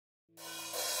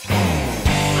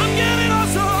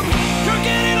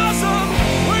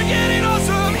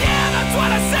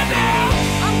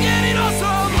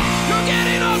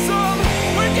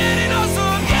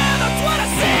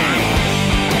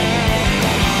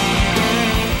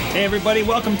Hey everybody,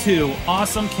 welcome to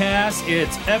AwesomeCast.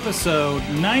 It's episode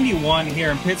 91 here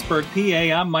in Pittsburgh, PA.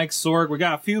 I'm Mike Sorg. We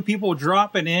got a few people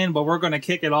dropping in, but we're going to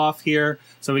kick it off here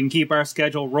so we can keep our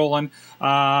schedule rolling.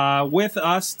 With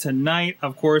us tonight,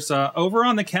 of course, over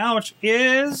on the couch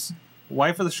is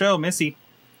wife of the show, Missy.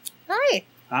 Hi.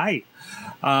 Hi.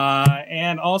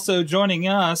 And also joining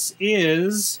us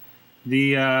is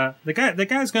the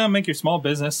guy's going to make your small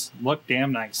business look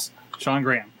damn nice, Sean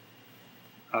Graham.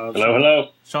 Hello.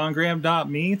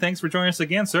 SeanGraham.me. Thanks for joining us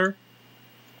again, sir.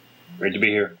 Great to be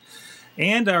here.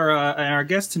 And our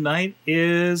guest tonight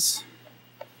is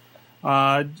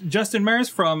Justin Maris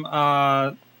from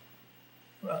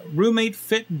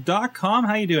RoommateFit.com.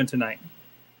 How you doing tonight?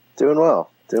 Doing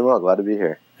well. Glad to be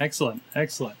here. Excellent.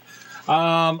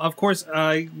 Of course,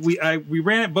 we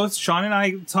ran it. Both Sean and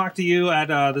I talked to you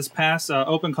at this past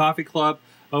Open Coffee Club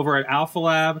over at Alpha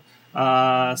Lab.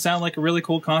 Sound like a really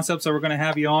cool concept, so we're going to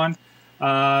have you on.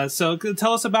 So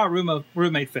tell us about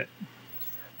Roommate Fit.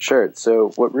 Sure.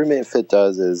 So what Roommate Fit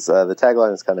does is the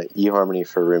tagline is kind of eHarmony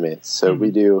for roommates. So we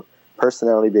do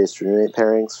personality-based roommate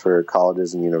pairings for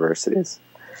colleges and universities.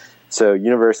 So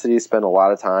universities spend a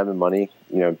lot of time and money,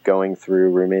 going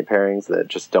through roommate pairings that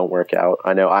just don't work out.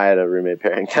 I know I had a roommate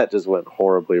pairing that just went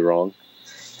horribly wrong.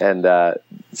 And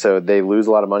so they lose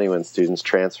a lot of money when students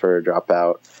transfer, drop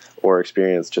out, or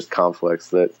experience just conflicts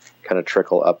that kind of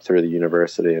trickle up through the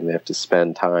university, and they have to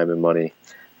spend time and money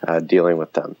dealing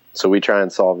with them. So we try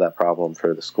and solve that problem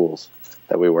for the schools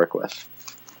that we work with.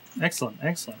 Excellent.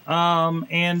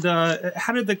 And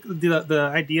how did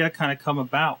the idea kind of come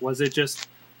about? Was it just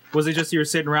you were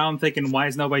sitting around thinking, why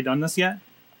has nobody done this yet?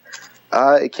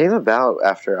 It came about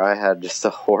after I had just a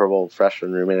horrible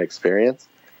freshman roommate experience,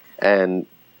 and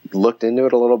looked into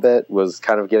it a little bit, was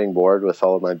kind of getting bored with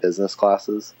all of my business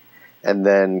classes, and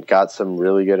then got some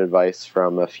really good advice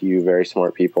from a few very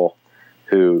smart people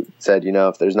who said,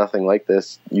 if there's nothing like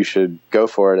this, you should go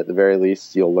for it. At the very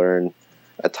least, you'll learn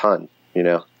a ton,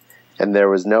 And there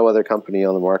was no other company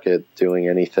on the market doing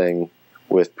anything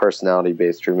with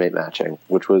personality-based roommate matching,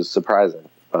 which was surprising.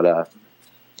 But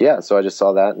so I just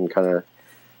saw that and kind of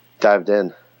dived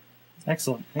in.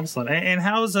 Excellent. And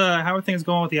how are things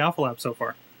going with the Alpha Lab so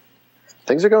far?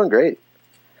 Things are going great.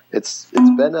 It's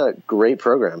been a great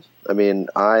program. I mean,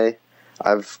 I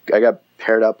got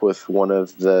paired up with one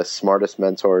of the smartest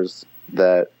mentors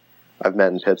that I've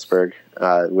met in Pittsburgh,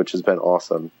 which has been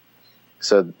awesome.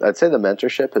 So I'd say the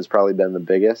mentorship has probably been the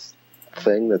biggest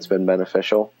thing that's been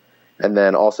beneficial. And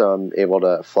then also I'm able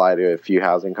to fly to a few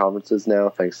housing conferences now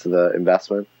thanks to the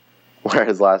investment.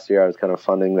 Whereas last year I was kind of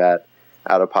funding that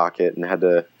out of pocket and had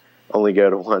to only go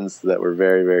to ones that were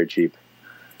very, very cheap.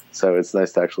 So it's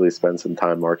nice to actually spend some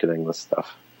time marketing this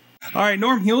stuff. All right,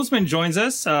 Norm Hulsman joins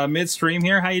us midstream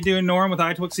here. How you doing, Norm, with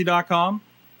iTwixie.com?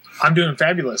 I'm doing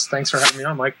fabulous. Thanks for having me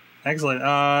on, Mike. Excellent.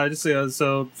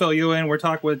 So fill you in. We're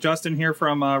talking with Justin here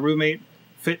from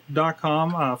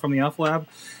RoommateFit.com from the Alpha Lab.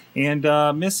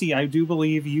 And Missy, I do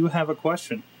believe you have a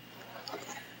question.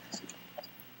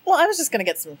 Well, I was just going to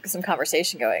get some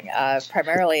conversation going.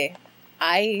 Primarily,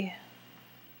 I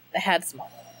had some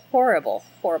horrible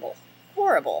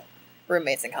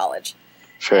roommates in college.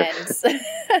 Sure. And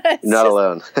Not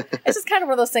alone. It's just kind of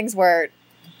one of those things where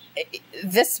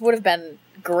this would have been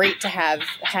great to have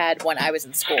had when I was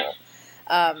in school.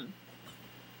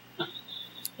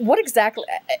 What exactly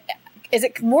is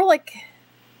it?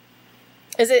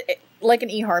 Is it like an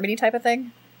eHarmony type of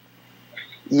thing?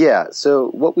 Yeah. So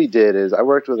what we did is I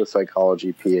worked with a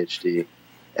psychology PhD,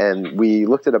 and we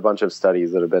looked at a bunch of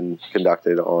studies that have been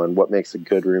conducted on what makes a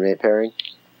good roommate pairing.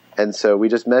 And so we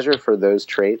just measure for those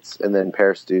traits and then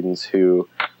pair students who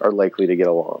are likely to get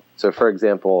along. So for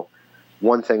example,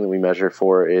 one thing that we measure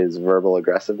for is verbal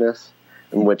aggressiveness,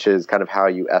 which is kind of how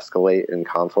you escalate in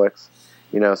conflicts.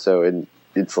 So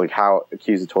it's like how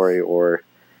accusatory or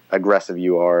aggressive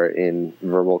you are in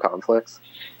verbal conflicts.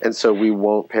 And so we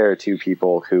won't pair two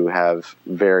people who have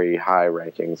very high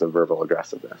rankings of verbal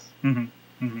aggressiveness. Mm-hmm.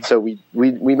 Mm-hmm. So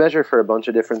we measure for a bunch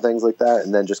of different things like that,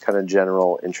 and then just kind of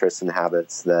general interests and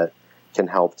habits that can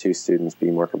help two students be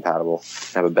more compatible,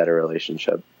 have a better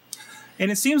relationship.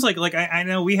 And it seems like I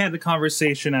know we had the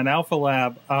conversation at Alpha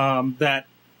Lab that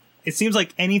it seems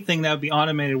like anything that would be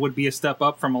automated would be a step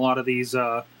up from a lot of these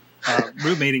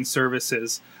roommating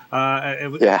services. I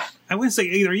would say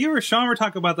either you or Sean were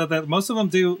talking about that most of them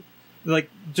do,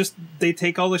 they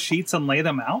take all the sheets and lay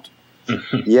them out.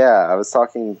 Yeah,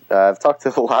 I've talked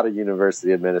to a lot of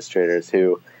university administrators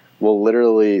who will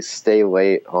literally stay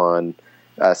late on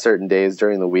certain days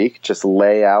during the week, just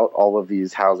lay out all of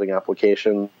these housing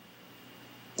applications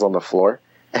on the floor,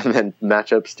 and then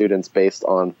match up students based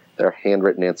on their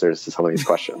handwritten answers to some of these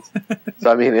questions.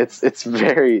 So I mean, it's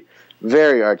very,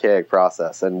 very archaic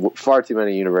process, and far too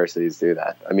many universities do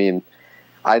that. I mean,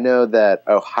 I know that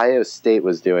Ohio State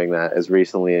was doing that as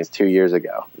recently as 2 years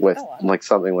ago with like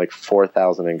something like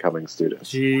 4,000 incoming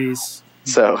students. Jeez.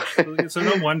 So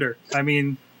no wonder. I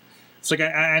mean, it's like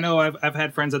I know I've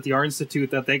had friends at the Art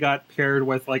Institute that they got paired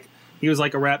with, like, he was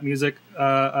like a rap music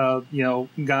guy,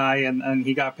 and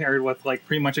he got paired with like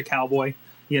pretty much a cowboy.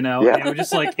 Yeah.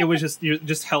 It was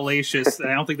just hellacious.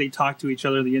 I don't think they talked to each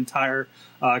other the entire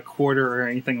quarter or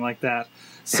anything like that.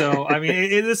 So I mean,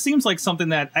 it seems like something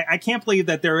that I can't believe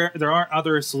that there aren't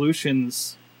other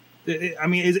solutions. I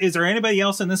mean, is there anybody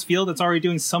else in this field that's already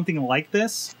doing something like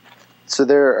this? So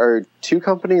there are 2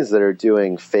 companies that are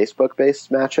doing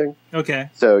Facebook-based matching. Okay.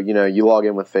 So, you log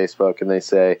in with Facebook and they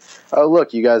say, oh,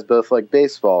 look, you guys both like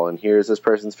baseball, and here's this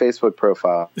person's Facebook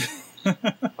profile.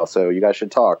 Also, you guys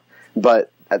should talk.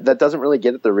 But that doesn't really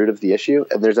get at the root of the issue.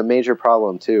 And there's a major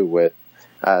problem, too, with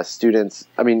students.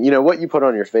 I mean, what you put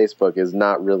on your Facebook is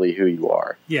not really who you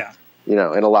are. Yeah. In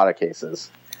a lot of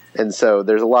cases. And so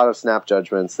there's a lot of snap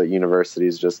judgments that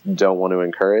universities just don't want to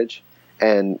encourage.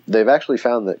 And they've actually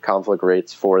found that conflict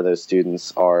rates for those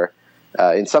students are,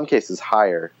 in some cases,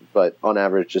 higher, but on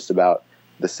average just about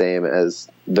the same as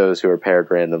those who are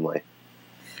paired randomly.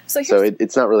 So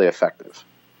it's not really effective.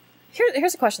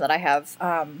 Here's a question that I have.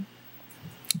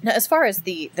 Now, as far as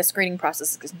the screening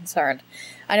process is concerned,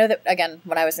 I know that, again,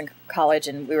 when I was in college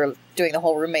and we were doing the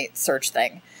whole roommate search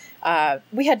thing,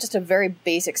 we had just a very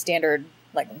basic standard,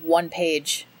 like,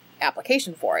 1-page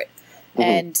application for it. Mm-hmm.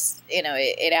 And,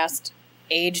 it asked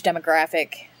age,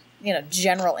 demographic,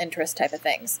 general interest type of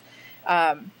things.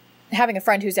 Having a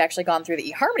friend who's actually gone through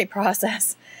the eHarmony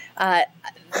process,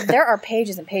 there are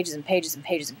pages and pages and pages and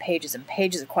pages and pages and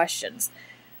pages of questions.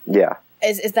 Yeah.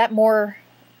 Is that more,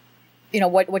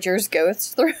 what yours goes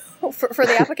through for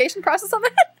the application process on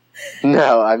that?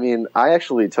 No, I mean, I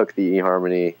actually took the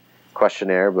eHarmony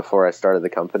questionnaire before I started the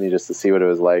company just to see what it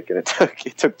was like, and it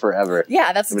took forever.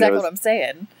 Yeah, that's exactly what I'm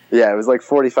saying. Yeah, it was like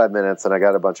 45 minutes, and I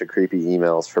got a bunch of creepy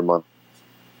emails for months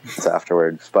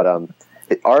afterwards. But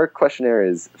our questionnaire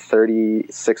is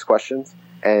 36 questions,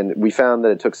 and we found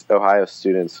that it took Ohio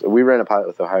students. We ran a pilot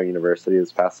with Ohio University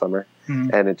this past summer,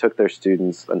 and it took their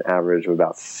students an average of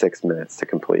about 6 minutes to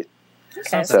complete.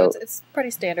 Okay, so it's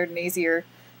pretty standard and easier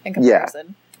in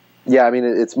comparison. Yeah, I mean,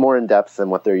 it's more in depth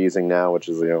than what they're using now, which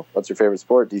is, what's your favorite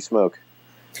sport? Do you smoke?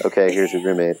 Okay, here's your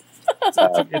roommate.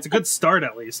 It's a good start,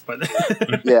 at least, but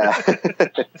yeah.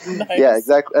 Nice. Yeah,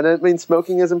 exactly. And I mean,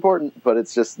 smoking is important, but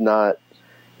it's just not,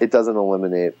 it doesn't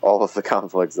eliminate all of the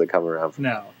conflicts that come around from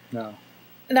No.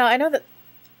 Now, I know that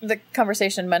the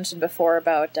conversation mentioned before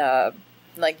about,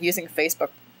 using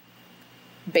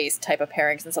Facebook-based type of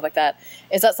pairings and stuff like that.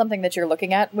 Is that something that you're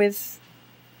looking at with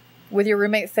your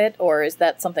roommate fit, or is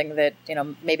that something that,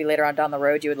 maybe later on down the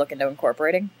road you would look into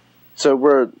incorporating? So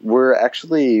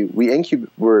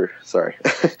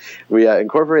we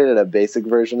incorporated a basic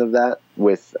version of that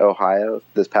with Ohio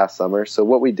this past summer. So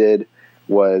what we did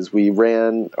was we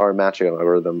ran our matching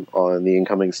algorithm on the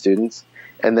incoming students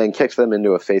and then kicked them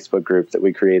into a Facebook group that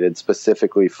we created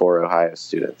specifically for Ohio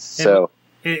students.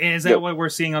 Is that what we're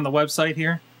seeing on the website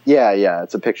here? Yeah,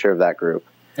 it's a picture of that group.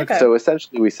 Okay. So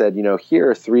essentially we said, here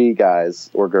are 3 guys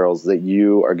or girls that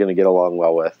you are going to get along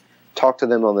well with. Talk to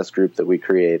them on this group that we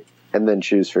create, and then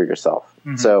choose for yourself.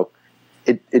 Mm-hmm. So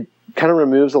it kind of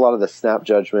removes a lot of the snap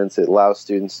judgments. It allows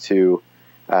students to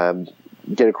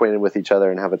get acquainted with each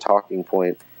other and have a talking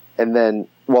point, and then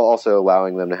while also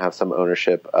allowing them to have some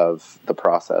ownership of the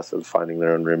process of finding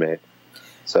their own roommate.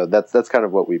 So that's kind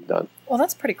of what we've done. Well,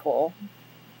 that's pretty cool.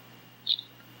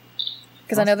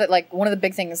 Because I know that, one of the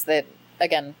big things that,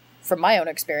 again, from my own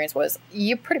experience, was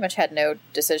you pretty much had no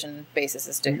decision basis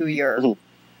as to who your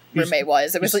roommate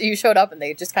was. It was you showed up and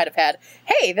they just kind of had,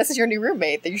 hey, this is your new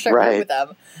roommate, that you start working with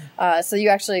them. So you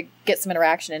actually get some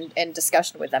interaction and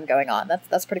discussion with them going on.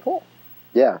 That's pretty cool.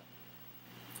 Yeah.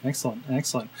 Excellent.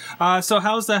 So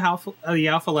how's the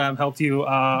Alpha Lab helped you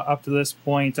up to this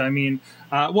point? I mean,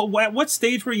 what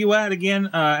stage were you at again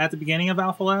at the beginning of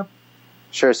Alpha Lab?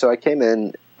 Sure. So I came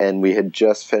in and we had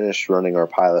just finished running our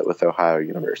pilot with Ohio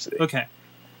University. Okay.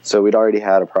 So we'd already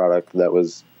had a product that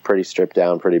was pretty stripped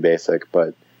down, pretty basic,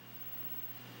 but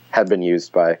had been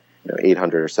used by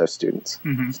 800 or so students.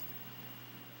 Mm-hmm.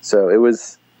 So it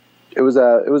was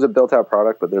a built out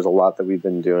product, but there's a lot that we've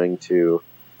been doing to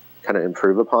kind of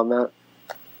improve upon that.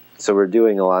 So we're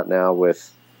doing a lot now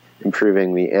with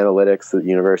improving the analytics that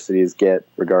universities get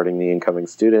regarding the incoming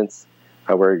students.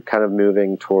 We're kind of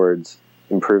moving towards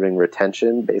improving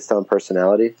retention based on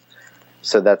personality.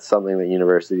 So that's something that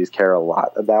universities care a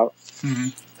lot about. Mm-hmm.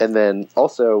 And then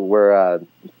also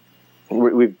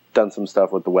we've done some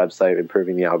stuff with the website,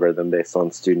 improving the algorithm based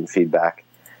on student feedback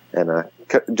and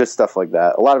just stuff like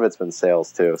that. A lot of it's been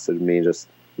sales too. So to me, just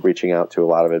reaching out to a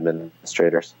lot of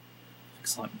administrators.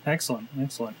 Excellent.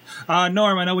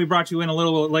 Norm, I know we brought you in a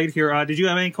little bit late here. Did you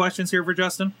have any questions here for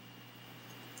Justin?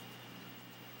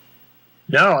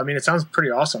 No, I mean, it sounds pretty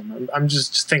awesome. I'm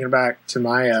just thinking back to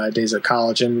my days at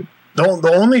college, and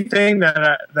the only thing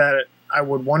that I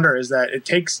would wonder is that it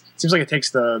seems like it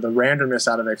takes the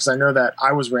randomness out of it, because I know that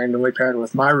I was randomly paired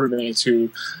with my roommates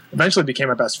who eventually became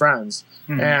my best friends,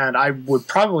 and I would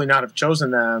probably not have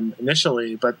chosen them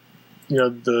initially, but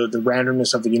the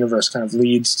randomness of the universe kind of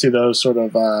leads to those sort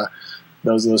of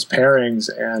those pairings,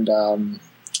 and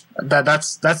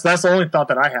that's the only thought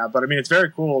that I have. But I mean, it's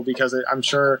very cool because I'm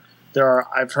sure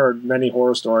I've heard many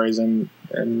horror stories, and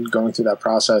going through that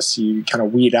process, you kind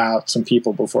of weed out some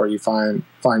people before you find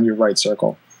your right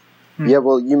circle. Yeah,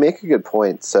 well, you make a good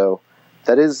point. So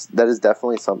that is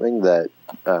definitely something that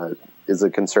is a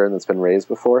concern that's been raised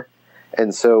before.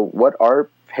 And so what our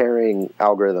pairing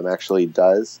algorithm actually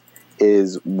does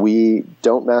is we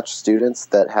don't match students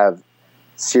that have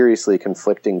seriously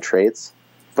conflicting traits,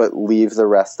 but leave the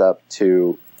rest up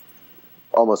to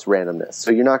almost randomness. So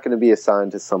you're not going to be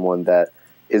assigned to someone that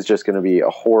is just going to be a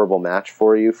horrible match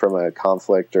for you from a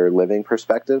conflict or living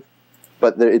perspective,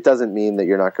 but it doesn't mean that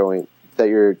you're going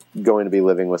to be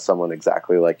living with someone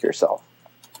exactly like yourself.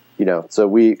 So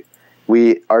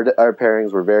our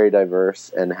pairings were very diverse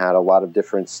and had a lot of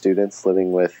different students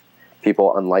living with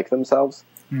people unlike themselves,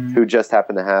 who just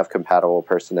happen to have compatible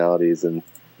personalities and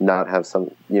not have some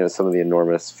of the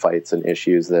enormous fights and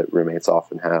issues that roommates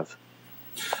often have.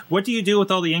 What do you do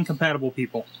with all the incompatible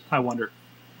people, I wonder?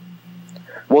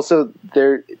 Well, so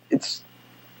it's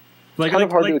kind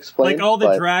of hard to explain. Like all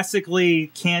the drastically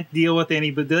can't deal with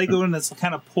anybody. Do they go in this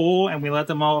kind of pool and we let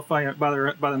them all by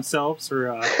themselves?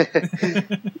 Or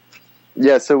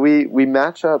Yeah, so we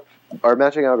match up. Our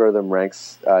matching algorithm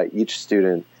ranks each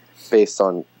student based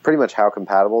on pretty much how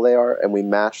compatible they are, and we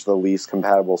match the least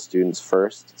compatible students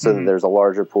first, so that there's a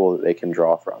larger pool that they can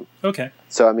draw from. Okay.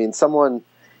 So I mean,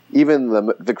 even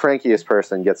the crankiest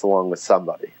person gets along with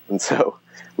somebody, and so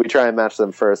we try and match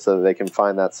them first so that they can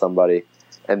find that somebody,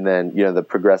 and then the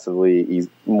progressively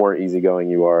more easygoing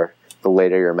you are, the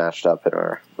later you're matched up in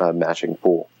our matching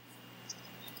pool.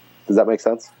 Does that make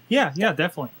sense? Yeah,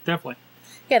 definitely.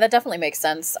 Yeah, that definitely makes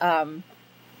sense.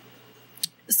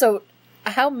 So,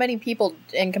 how many people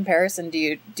in comparison do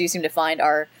you seem to find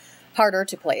are harder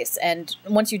to place? And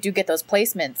once you do get those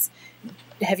placements,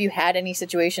 have you had any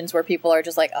situations where people are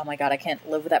just like, oh my God, I can't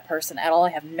live with that person at all.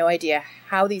 I have no idea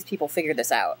how these people figured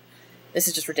this out. This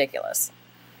is just ridiculous.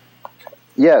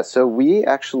 Yeah, so we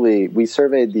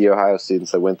surveyed the Ohio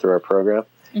students that went through our program,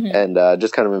 and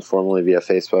just kind of informally via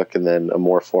Facebook, and then a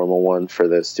more formal one for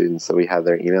those students that we have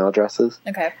their email addresses.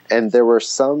 Okay. And there were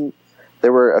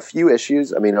a few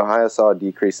issues. I mean, Ohio saw a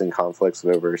decrease in conflicts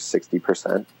of over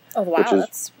 60%. Oh, wow.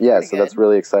 That's that's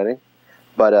really exciting.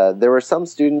 But there were some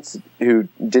students who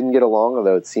didn't get along,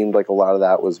 although it seemed like a lot of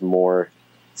that was more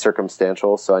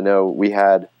circumstantial. So I know we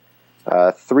had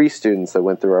 3 students that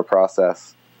went through our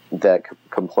process that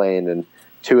complained, and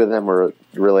 2 of them were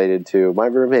related to, my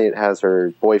roommate has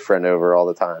her boyfriend over all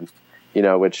the time,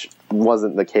 which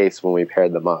wasn't the case when we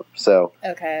paired them up. So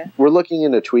we're looking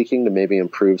into tweaking to maybe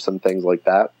improve some things like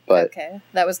that. But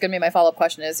that was going to be my follow-up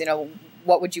question is,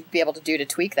 what would you be able to do to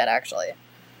tweak that actually?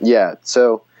 Yeah,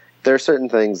 so there are certain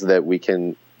things that we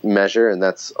can measure, and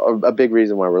that's a big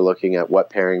reason why we're looking at what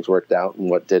pairings worked out and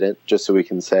what didn't, just so we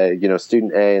can say,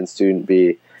 student A and student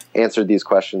B answered these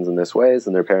questions in this ways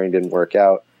and their pairing didn't work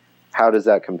out. How does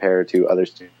that compare to other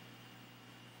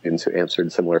students who answered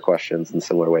similar questions in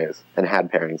similar ways and had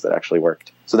pairings that actually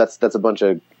worked? So that's a bunch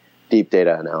of deep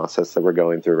data analysis that we're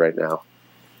going through right now.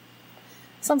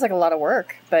 Sounds like a lot of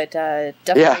work, but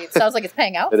definitely it sounds like it's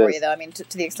paying out for you, though. I mean,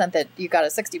 to the extent that you got a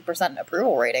 60%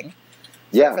 approval rating.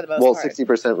 For the most part.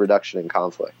 60% reduction in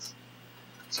conflicts.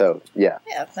 So, yeah.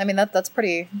 Yeah, I mean, that's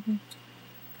pretty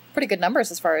good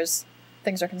numbers as far as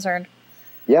things are concerned.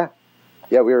 Yeah.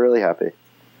 Yeah, we were really happy.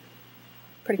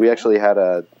 Pretty we cool. Actually had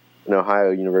an Ohio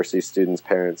University student's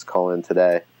parents call in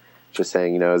today just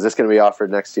saying, is this going to be offered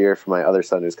next year for my other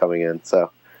son who's coming in? So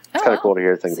it's kind of cool to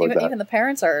hear things like that. Even the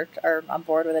parents are on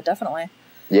board with it, definitely.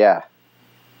 Yeah.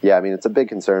 Yeah, I mean, it's a big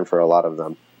concern for a lot of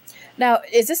them. Now,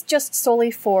 is this just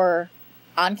solely for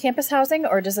on-campus housing,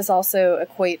 or does this also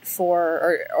equate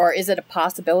for, or is it a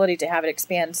possibility to have it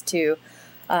expand to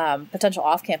potential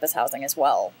off-campus housing as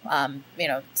well?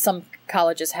 Some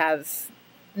colleges have,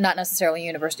 not necessarily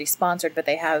university sponsored, but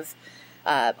they have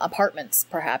apartments,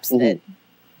 perhaps, that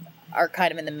are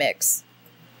kind of in the mix.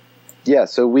 Yeah,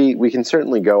 so we can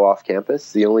certainly go off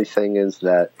campus. The only thing is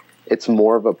that it's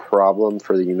more of a problem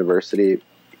for the university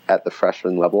at the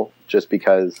freshman level, just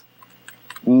because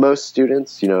most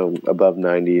students, above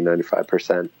 90,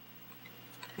 95%,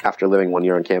 after living 1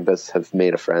 year on campus, have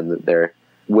made a friend that they're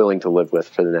willing to live with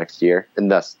for the next year,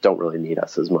 and thus don't really need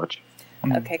us as much.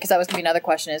 Okay, because that was going to be another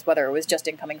question, is whether it was just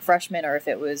incoming freshmen or if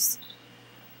it was...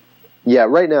 Yeah,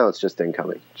 right now it's just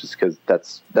incoming, just because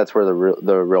that's where the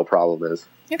real problem is.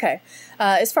 Okay.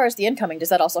 As far as the incoming, does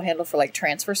that also handle for, like,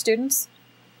 transfer students?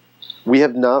 We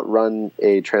have not run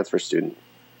a transfer student,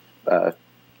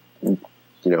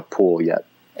 pool yet.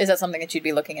 Is that something that you'd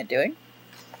be looking at doing?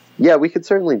 Yeah, we could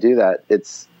certainly do that.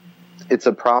 It's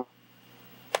a problem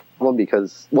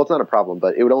because, well, it's not a problem,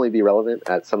 but it would only be relevant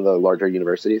at some of the larger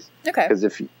universities. Okay. Because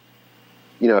if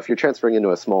you're transferring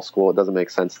into a small school, it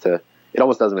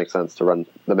almost doesn't make sense to run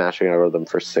the matching algorithm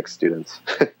for 6 students.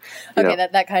 Okay,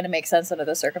 that kind of makes sense under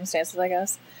the circumstances, I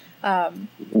guess.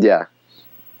 Yeah.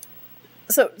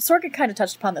 So Sorg kind of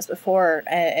touched upon this before,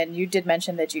 and you did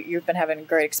mention that you've been having a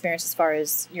great experience as far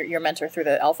as your mentor through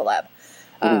the Alpha Lab.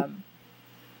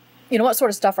 What sort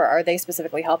of stuff are they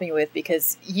specifically helping you with?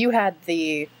 Because you had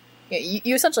you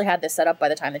essentially had this set up by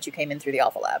the time that you came in through the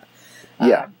Alpha Lab.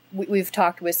 Yeah. We've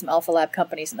talked with some Alpha Lab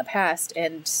companies in the past,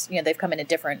 and they've come in at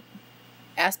different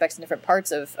aspects and different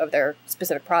parts of their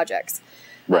specific projects.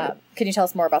 Right. Can you tell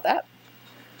us more about that?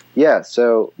 Yeah,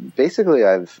 so basically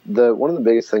one of the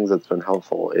biggest things that's been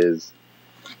helpful is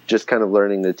just kind of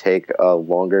learning to take a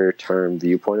longer term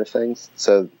viewpoint of things.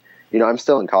 So, I'm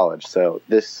still in college, so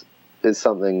this is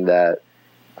something that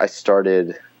I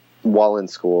started while in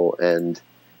school, and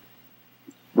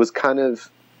was kind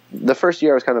of, the first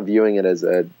year I was kind of viewing it as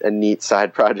a neat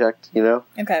side project,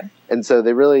 Okay. And so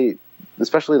they really,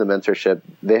 especially the mentorship,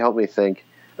 they helped me think,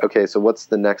 okay, so what's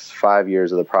the next 5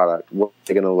 years of the product? What's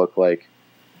it going to look like?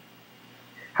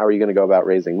 How are you going to go about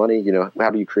raising money? How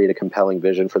do you create a compelling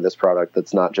vision for this product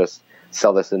that's not just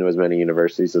sell this into as many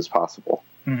universities as possible?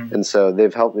 Mm-hmm. And so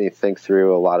they've helped me think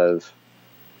through a lot of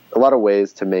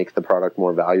ways to make the product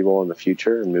more valuable in the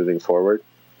future and moving forward.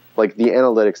 Like the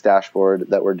analytics dashboard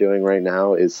that we're doing right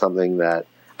now is something that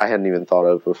I hadn't even thought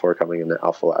of before coming into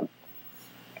Alpha Lab.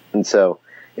 And so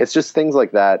it's just things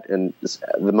like that. And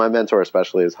my mentor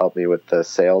especially has helped me with the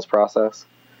sales process.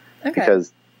 Okay.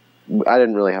 Because I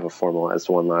didn't really have a formalized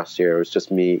one last year. It was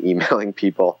just me emailing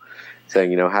people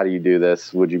saying, how do you do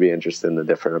this? Would you be interested in a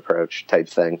different approach type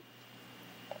thing?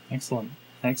 Excellent.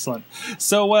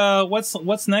 So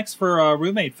what's next for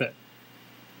Roommate Fit?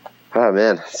 Oh,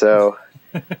 man. So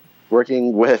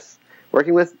working with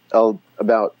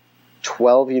about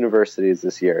 12 universities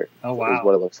this year. Oh, wow. Is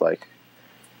what it looks like.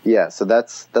 Yeah, so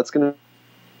that's going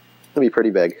to be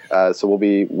pretty big. So we'll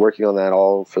be working on that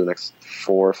all for the next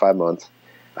 4 or 5 months.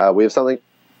 We have something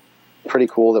pretty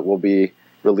cool that we'll be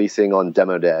releasing on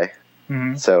demo day.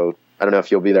 Mm-hmm. So I don't know if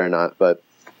you'll be there or not, but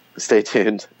stay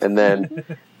tuned. And then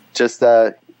just,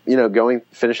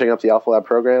 finishing up the Alpha Lab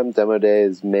program. Demo day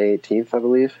is May 18th, I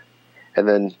believe. And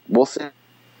then we'll see,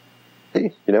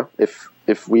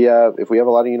 if we have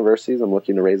a lot of universities, I'm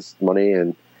looking to raise money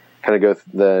and kind of go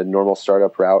the normal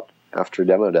startup route after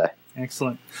demo day.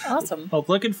 Excellent. Awesome. Well,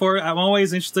 looking forward. I'm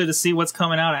always interested to see what's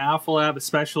coming out of Alpha Lab,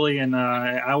 especially, and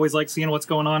I always like seeing what's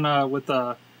going on with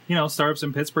startups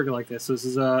in Pittsburgh like this. This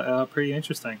is pretty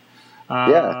interesting.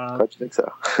 Yeah, glad you think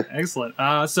so. Excellent.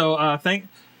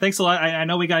 Thanks a lot. I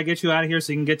know we gotta get you out of here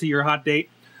so you can get to your hot date.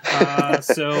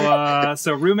 So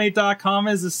roommate.com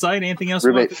is the site. Anything else?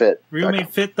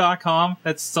 Roommatefit.com.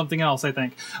 That's something else, I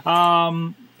think.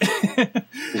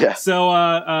 Yeah. So,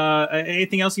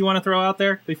 anything else you want to throw out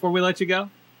there before we let you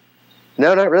go?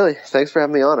 No, not really. Thanks for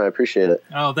having me on. I appreciate it.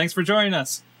 Oh, thanks for joining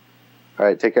us. All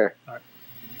right. Take care. All right.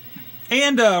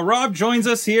 And Rob joins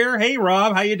us here. Hey,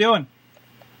 Rob, how you doing?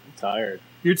 I'm tired.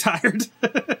 You're tired?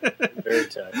 Very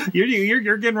tired.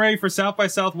 You're getting ready for South by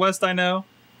Southwest, I know.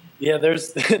 Yeah,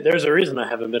 there's a reason I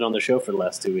haven't been on the show for the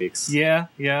last 2 weeks. Yeah.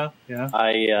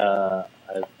 I've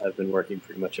been working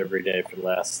pretty much every day for the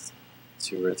last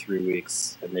 2 or 3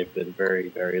 weeks, and they've been very,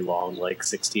 very long, like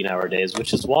 16-hour days,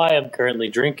 which is why I'm currently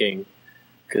drinking,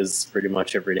 because pretty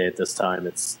much every day at this time,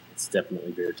 it's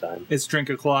definitely beer time. It's drink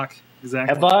o'clock,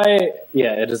 exactly.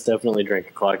 Yeah, it is definitely drink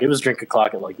o'clock. It was drink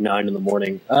o'clock at like 9 in the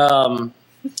morning.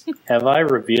 Have I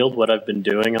revealed what I've been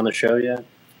doing on the show yet?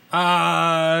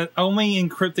 Only in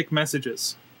cryptic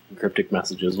messages. Cryptic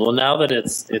messages. Well, now that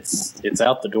it's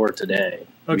out the door today,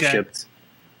 okay. We shipped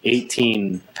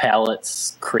 18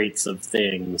 crates of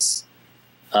things,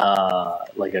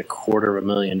 like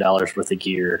 $250,000 worth of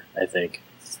gear, I think.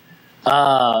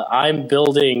 I'm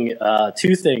building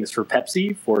two things for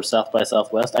Pepsi for South by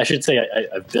Southwest. I should say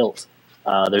I've built.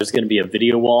 There's going to be a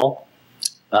video wall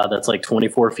that's like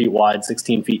 24 feet wide,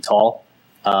 16 feet tall,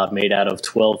 made out of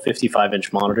 12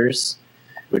 55-inch monitors,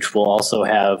 which will also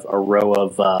have a row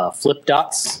of flip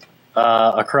dots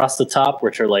across the top,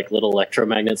 which are like little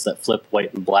electromagnets that flip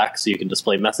white and black so you can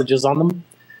display messages on them.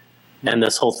 And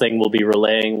this whole thing will be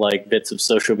relaying like bits of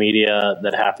social media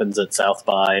that happens at South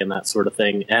by and that sort of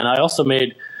thing. And I also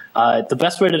made, the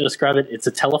best way to describe it, it's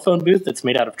a telephone booth that's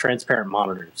made out of transparent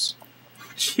monitors.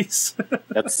 Jeez.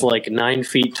 That's like 9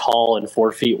 feet tall and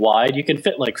 4 feet wide. You can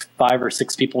fit like 5 or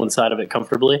 6 people inside of it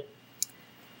comfortably.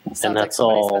 And that's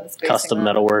all custom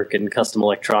metalwork and custom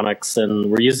electronics.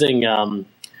 And we're using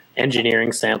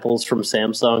engineering samples from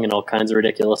Samsung and all kinds of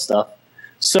ridiculous stuff.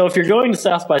 So if you're going to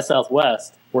South by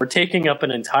Southwest, we're taking up an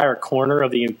entire corner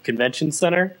of the convention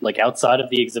center, like outside of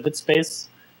the exhibit space.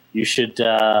 You should,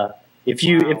 if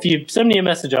you send me a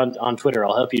message on Twitter,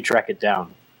 I'll help you track it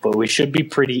down. But we should be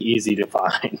pretty easy to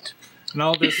find. And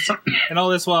all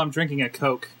this while I'm drinking a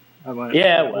Coke.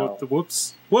 Yeah, well.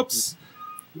 Whoops.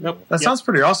 Nope. That sounds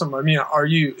pretty awesome. I mean,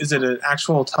 is it an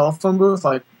actual telephone booth?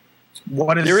 Like,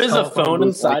 what is there is a phone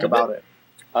inside like about it?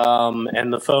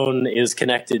 And the phone is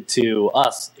connected to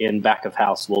us in back of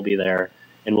house. We'll be there,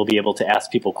 and we'll be able to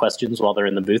ask people questions while they're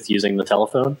in the booth using the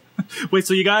telephone. Wait,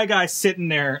 so you got a guy sitting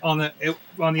there on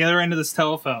the other end of this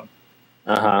telephone?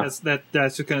 That's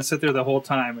just going to sit there the whole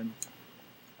time, and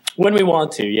when we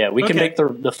want to, yeah, we can make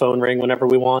the phone ring whenever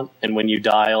we want, and when you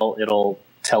dial, it'll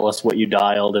tell us what you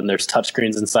dialed, and there's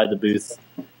touchscreens inside the booth,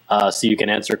 so you can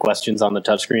answer questions on the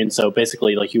touchscreen. So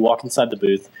basically, like you walk inside the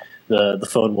booth, the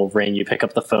phone will ring, you pick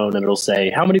up the phone, and it'll say,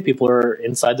 how many people are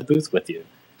inside the booth with you?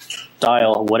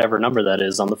 Dial whatever number that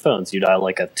is on the phone. So you dial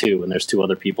like a 2, and there's 2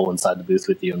 other people inside the booth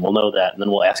with you, and we'll know that, and then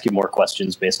we'll ask you more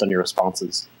questions based on your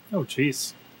responses. Oh,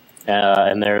 jeez.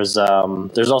 And there's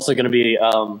also going to be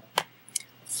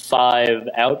 5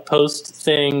 outpost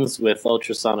things with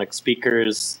ultrasonic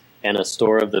speakers and a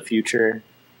store of the future,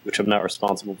 which I'm not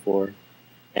responsible for.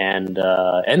 And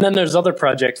then there's other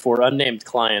project for unnamed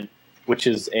client, which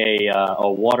is a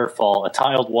tiled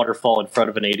waterfall in front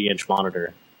of an 80-inch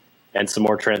monitor, and some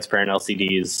more transparent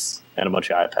LCDs and a bunch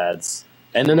of iPads.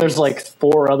 And then there's like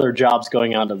 4 other jobs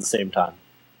going on at the same time.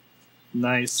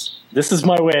 Nice. This is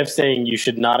my way of saying you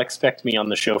should not expect me on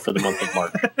the show for the month of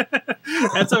March.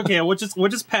 That's okay. We'll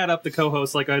just pad up the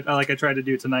co-host like I tried to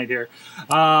do tonight here.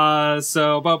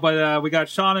 But we got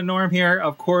Sean and Norm here,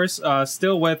 of course,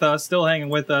 still with us, still hanging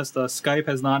with us. The Skype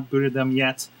has not booted them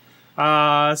yet.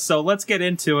 So let's get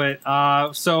into it.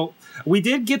 So we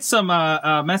did get some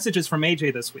messages from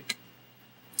AJ this week.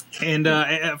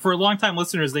 And for longtime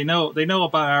listeners, they know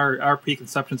about our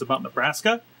preconceptions about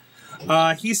Nebraska.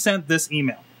 He sent this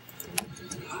email.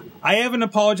 I have an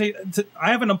apology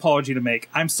to make.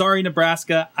 I'm sorry,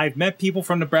 Nebraska. I've met people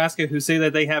from Nebraska who say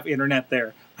that they have internet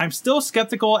there. I'm still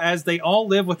skeptical as they all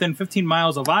live within 15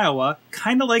 miles of Iowa,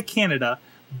 kind of like Canada,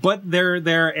 but they're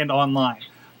there and online.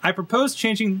 I propose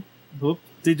changing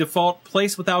the default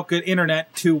place without good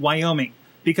internet to Wyoming.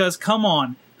 Because, come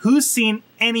on, who's seen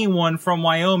anyone from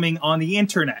Wyoming on the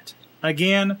internet?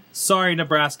 Again, sorry,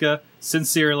 Nebraska.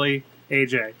 Sincerely,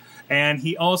 AJ. And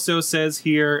he also says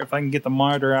here, if I can get the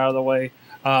monitor out of the way,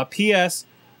 P.S.,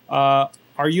 are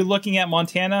you looking at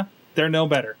Montana? They're no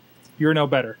better. You're no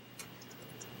better.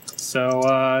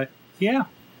 So, yeah.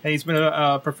 And he's been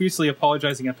profusely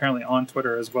apologizing, apparently, on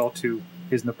Twitter as well to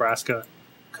his Nebraska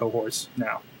cohorts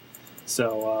now.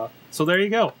 So there you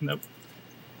go. Nope.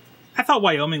 I thought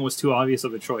Wyoming was too obvious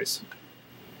of a choice.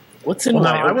 What's in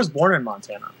Wyoming? No, I was born in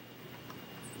Montana.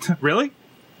 Really?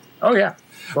 Oh, yeah.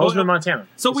 Bozeman, Montana.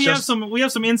 So we have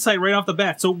some insight right off the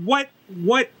bat. So what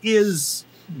is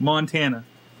Montana?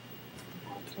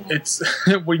 It's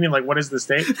what do you mean? Like, what is the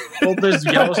state? Well, there's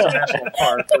Yellowstone National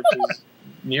Park, which is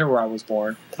near where I was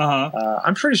born.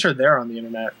 I'm pretty sure they're on the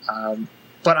internet.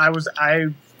 But I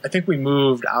think we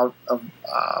moved out of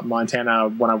Montana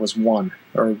when I was 1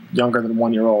 or younger than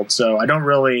 1 year old. So I don't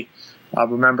really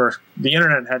remember. The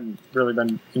internet hadn't really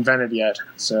been invented yet.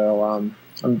 So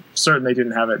I'm certain they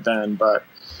didn't have it then, but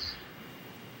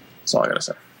that's all I gotta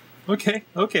say.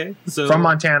 Okay. So from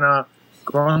Montana,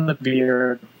 growing the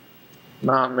beard,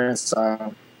 not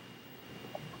style,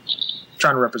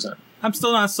 trying to represent. I'm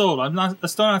still not sold. I'm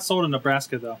still not sold in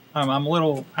Nebraska though. I'm a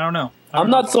little. I don't know. I'm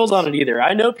not sold on it either.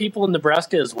 I know people in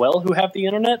Nebraska as well who have the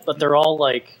internet, but they're all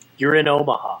like, "You're in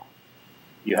Omaha,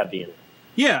 you have the internet."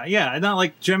 Yeah. Not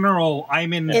like general.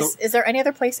 I'm in. Is there any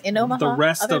other place in Omaha? The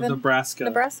rest of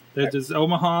Nebraska. There's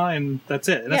Omaha, and that's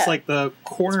it. And that's like the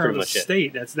corner of the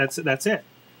state. That's it.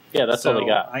 Yeah, that's all they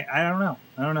got. I don't know.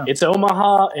 I don't know. It's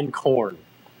Omaha and corn.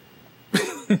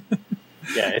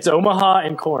 Yeah, it's Omaha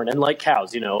and corn, and like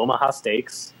cows, Omaha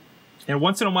steaks. And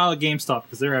once in a while at GameStop,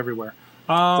 because they're everywhere.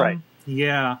 Right.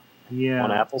 Yeah.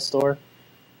 One Apple store.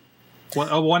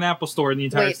 One Apple store in the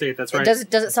entire state. That's right. Does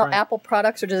it sell Apple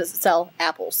products or does it sell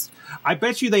apples? I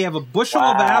bet you they have a bushel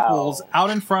of apples out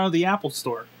in front of the Apple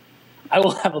store. I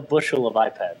will have a bushel of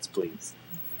iPads, please.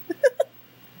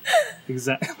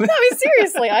 Exactly. No, I mean,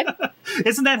 seriously.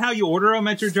 Isn't that how you order them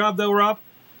at your job, though, Rob?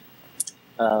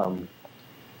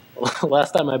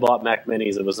 Last time I bought Mac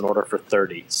Minis, it was an order for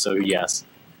 30, so yes.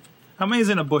 How many is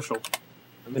in a bushel?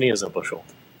 How many is a bushel?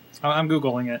 I'm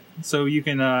Googling it. So you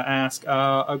can ask,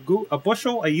 a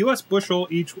bushel, a U.S. bushel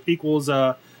equals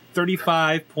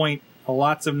 35 point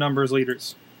lots of numbers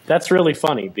liters. That's really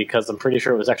funny because I'm pretty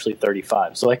sure it was actually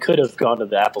 35. So I could have gone to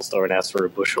the Apple store and asked for a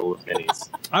bushel of minis.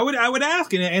 I would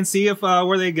ask and see if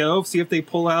where they go, see if they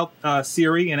pull out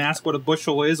Siri and ask what a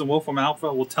bushel is, and Wolfram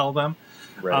Alpha will tell them.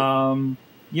 Right.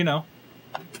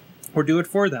 Or do it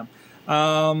for them.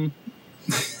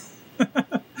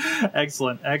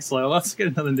 Excellent. Let's get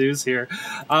into the news here.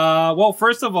 Well,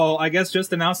 first of all, I guess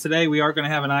just announced today we are going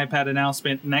to have an iPad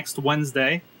announcement next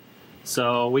Wednesday.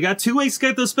 So we got 2 weeks to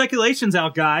get those speculations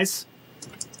out, guys.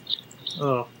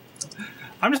 Oh,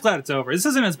 I'm just glad it's over. This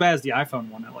isn't as bad as the iPhone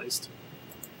one, at least.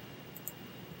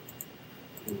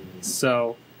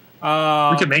 So we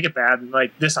can make it bad.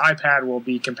 Like, this iPad will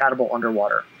be compatible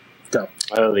underwater. Go.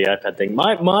 Oh, the iPad thing.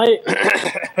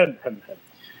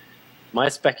 My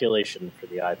speculation for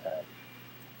the iPad,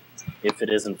 if it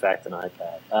is in fact an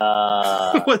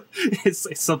iPad, what?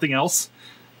 It's something else.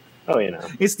 Oh,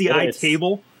 it's the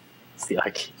iTable. It's the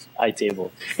iTable.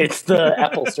 It's the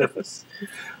Apple Surface.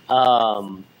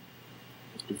 Hang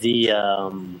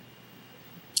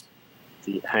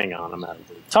on, I'm out of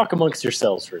it. Talk amongst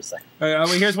yourselves for a second.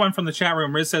 Here's one from the chat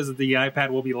room. Riz says that the iPad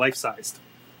will be life-sized.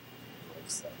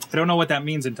 I don't know what that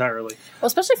means entirely. Well,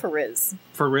 especially for Riz.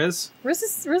 For Riz? Riz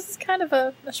is kind of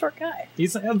a short guy.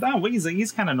 He's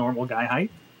kind of normal guy height.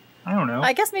 I don't know.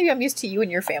 I guess maybe I'm used to you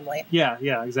and your family. Yeah,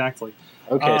 exactly.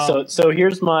 Okay, so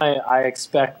here's I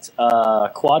expect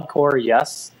quad core,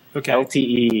 yes. Okay.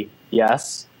 LTE,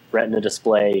 yes. Retina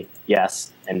display,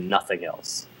 yes. And nothing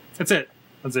else. That's it.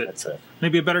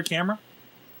 Maybe a better camera?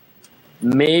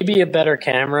 Maybe a better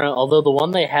camera, although the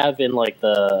one they have in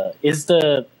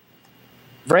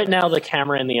right now the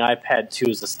camera in the iPad 2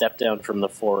 is a step down from the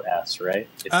 4S, right?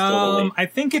 It's still I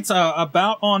think it's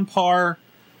about on par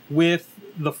with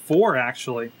the 4,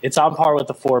 actually. It's on par with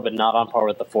the 4, but not on par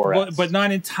with the 4S. But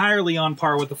not entirely on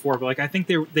par with the 4. But I think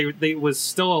they was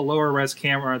still a lower res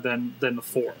camera than the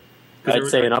 4. I'd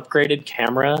say an upgraded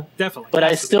camera, definitely. But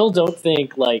I still don't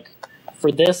think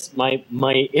for this, my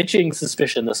itching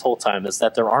suspicion this whole time is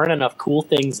that there aren't enough cool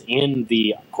things in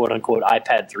the quote-unquote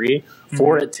iPad 3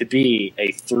 for it to be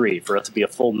a 3, for it to be a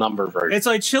full number version. It's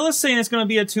like Chill is saying it's going to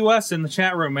be a 2S in the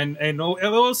chat room, and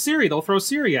Siri, they'll throw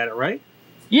Siri at it, right?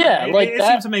 Yeah, it that,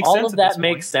 seems to make all sense of that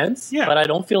makes sense, yeah. But I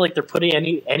don't feel like they're putting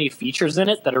any features in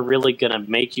it that are really going to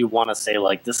make you want to say,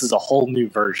 this is a whole new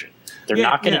version. They're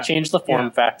not going to change the form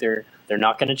factor. They're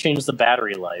not going to change the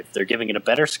battery life. They're giving it a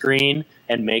better screen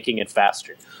and making it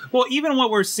faster. Well, even what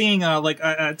we're seeing,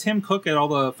 Tim Cook at all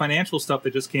the financial stuff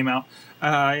that just came out,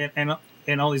 and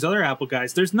all these other Apple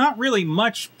guys, there's not really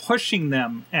much pushing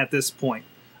them at this point.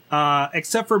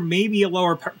 Except for maybe a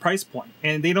lower price point,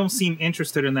 and they don't seem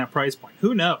interested in that price point.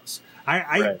 Who knows?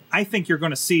 I think you're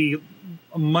going to see,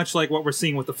 much like what we're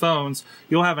seeing with the phones,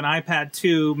 you'll have an iPad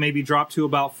 2 maybe drop to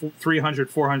about $300,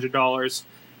 $400,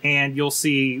 and you'll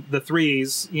see the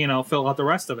 3s, fill out the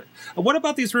rest of it. What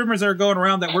about these rumors that are going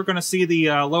around that we're going to see the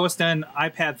lowest end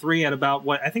iPad 3 at about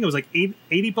I think it was like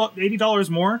 $80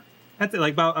 more, at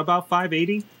about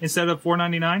 $580 instead of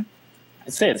 $499?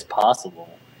 I'd say it's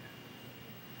possible.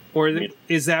 Or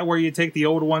is that where you take the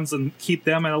old ones and keep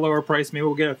them at a lower price? Maybe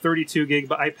we'll get a 32 gig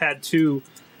iPad 2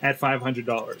 at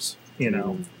 $500,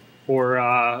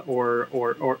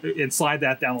 or and slide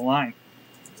that down the line.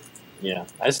 Yeah,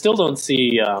 I still don't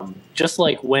see. Just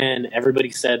like when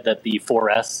everybody said that the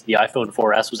iPhone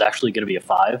 4S was actually going to be a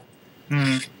 5,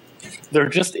 there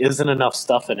just isn't enough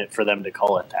stuff in it for them to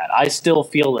call it that. I still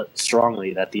feel it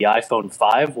strongly that the iPhone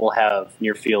 5 will have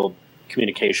near field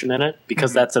communication in it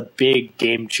because that's a big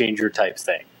game changer type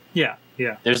thing. Yeah.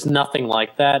 There's nothing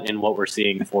like that in what we're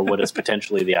seeing for what is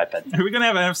potentially the iPad. Are we going to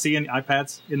have NFC in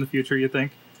iPads in the future, you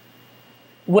think?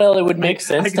 Well, it would make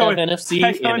sense to have NFC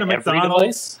in every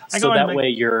McDonald's. device, so that way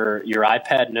your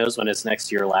iPad knows when it's next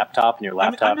to your laptop, and your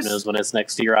laptop knows when it's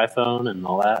next to your iPhone, and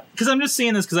all that. Because I'm just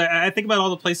seeing this because I think about all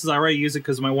the places I already use it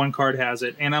because my one card has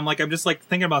it, and I'm just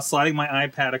thinking about sliding my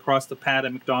iPad across the pad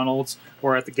at McDonald's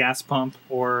or at the gas pump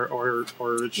or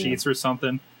Sheetz or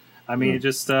something. I mean, it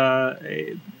just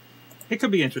it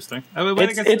could be interesting.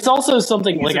 It's also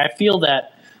something like I feel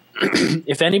that.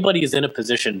 If anybody is in a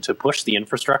position to push the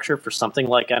infrastructure for something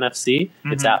like NFC,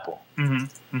 it's Apple.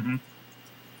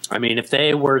 I mean, if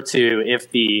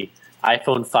the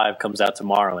iPhone 5 comes out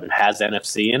tomorrow and it has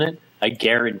NFC in it, I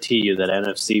guarantee you that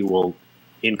NFC will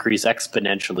increase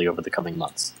exponentially over the coming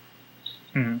months.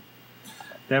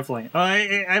 Definitely.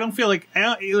 I don't feel like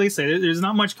I say there's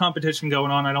not much competition going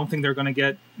on. I don't think they're going to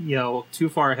get too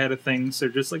far ahead of things. They're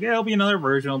just like, it'll be another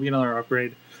version, it'll be another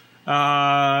upgrade.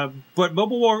 But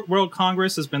Mobile World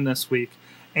Congress has been this week,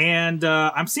 and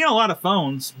I'm seeing a lot of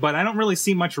phones, but I don't really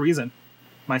see much reason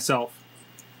myself.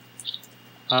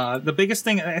 The biggest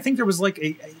thing, I think there was like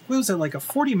a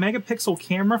 40 megapixel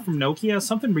camera from Nokia,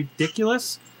 something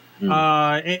ridiculous. There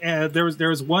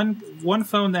was one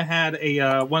phone that had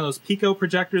a one of those Pico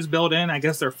projectors built in. I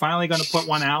guess they're finally going to put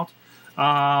one out.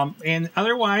 And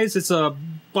otherwise, it's a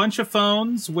bunch of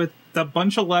phones with a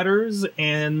bunch of letters,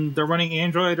 and they're running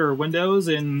Android or Windows.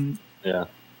 And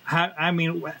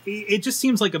it just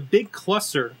seems like a big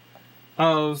cluster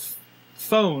of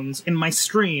phones in my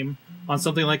stream on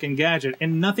something like Engadget,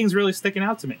 and nothing's really sticking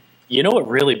out to me. You know what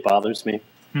really bothers me?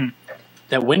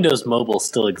 That Windows Mobile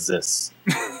still exists.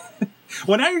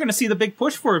 Well, now you're going to see the big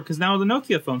push for it because now the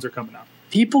Nokia phones are coming out.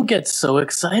 People get so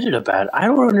excited about it. I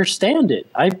don't understand it.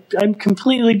 I'm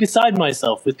completely beside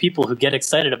myself with people who get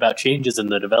excited about changes in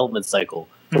the development cycle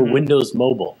for Windows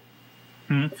Mobile.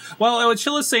 Well,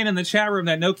 Chilla's saying in the chat room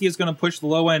that Nokia is going to push the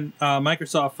low-end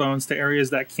Microsoft phones to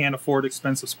areas that can't afford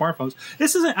expensive smartphones.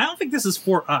 I don't think this is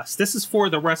for us. This is for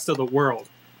the rest of the world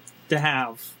to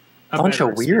have a bunch of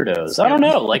weirdos. I don't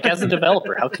know. Like, as a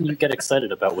developer, how can you get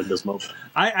excited about Windows Mobile?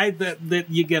 That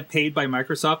you get paid by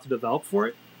Microsoft to develop for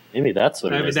it? Maybe that's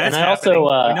what it is. And I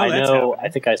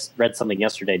think I read something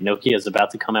yesterday. Nokia is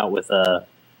about to come out with I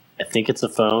think it's a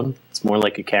phone. It's more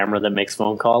like a camera that makes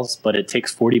phone calls, but it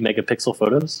takes 40 megapixel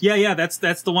photos. Yeah, that's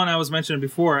the one I was mentioning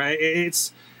before.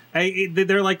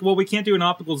 They're like, well, we can't do an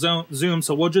optical zoom,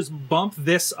 so we'll just bump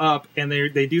this up, and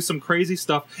they do some crazy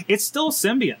stuff. It's still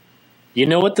Symbian. You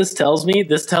know what this tells me?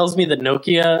 This tells me that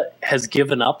Nokia has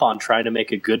given up on trying to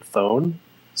make a good phone.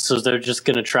 So they're just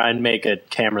going to try and make a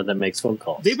camera that makes phone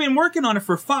calls. They've been working on it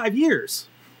for 5 years.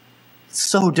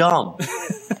 So dumb.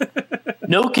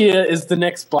 Nokia is the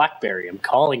next BlackBerry. I'm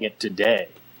calling it today.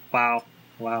 Wow.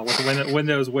 With the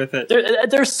Windows with it.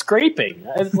 They're scraping.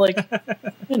 It's like,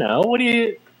 what do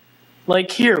you...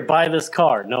 Like, here, buy this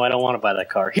car. No, I don't want to buy that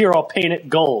car. Here, I'll paint it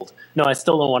gold. No, I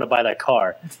still don't want to buy that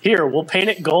car. Here, we'll paint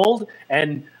it gold,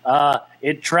 and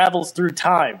it travels through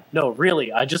time. No,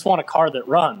 really, I just want a car that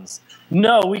runs.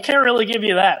 No, we can't really give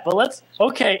you that, but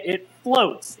okay, it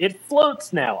floats. It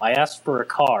floats now. I asked for a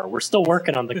car. We're still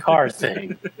working on the car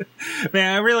thing.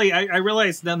 Man, I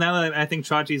realize now that I think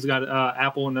Chachi's got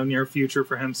Apple in the near future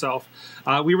for himself,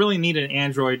 we really need an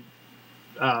Android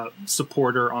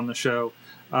supporter on the show.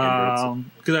 Because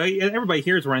everybody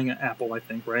here is running an Apple, I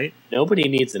think, right? Nobody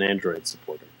needs an Android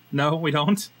supporter. No, we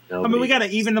don't. Nobody we got to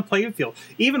even the playing field.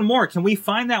 Even more, can we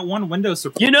find that one Windows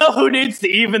supporter? You know who needs to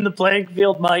even the playing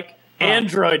field, Mike?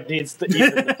 Android needs to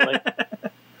even the playing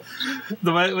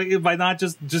field. By not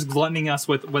just gluttoning us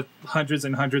with hundreds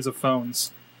and hundreds of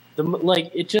phones.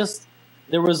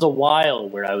 There was a while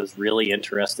where I was really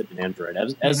interested in Android.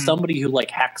 As somebody who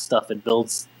hacks stuff and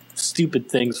builds stupid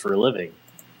things for a living.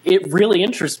 It really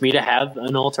interests me to have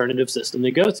an alternative system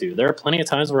to go to. There are plenty of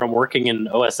times where I'm working in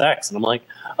OS X and I'm like,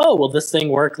 oh, will this thing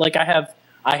work? Like I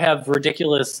have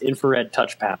ridiculous infrared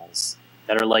touch panels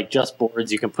that are just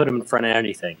boards. You can put them in front of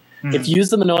anything. If you use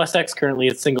them in OS X currently,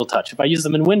 it's single touch. If I use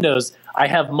them in Windows, I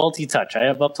have multi-touch. I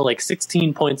have up to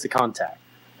 16 points of contact.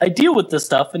 I deal with this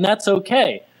stuff and that's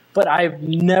okay. But I've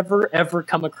never ever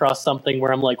come across something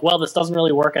where I'm like, well, this doesn't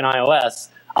really work in iOS.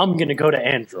 I'm going to go to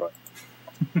Android.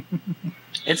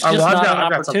 It's just not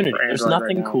an opportunity. There's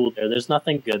nothing cool there. There's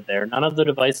nothing good there. None of the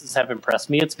devices have impressed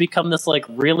me. It's become this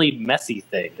really messy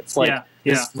thing. It's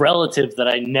this relative that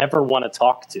I never want to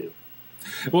talk to.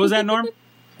 What was that, Norm?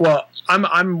 Well,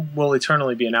 will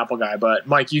eternally be an Apple guy, but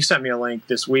Mike, you sent me a link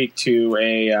this week to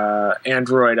a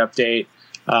Android update.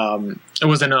 It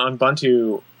was an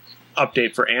Ubuntu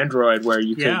update for Android where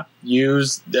you could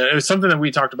use. It was something that we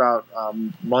talked about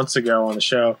months ago on the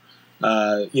show.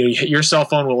 Your cell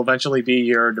phone will eventually be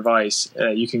your device.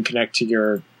 You can connect to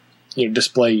your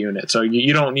display unit. So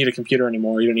you don't need a computer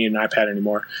anymore. You don't need an iPad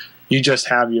anymore. You just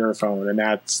have your phone, and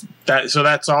that's that. So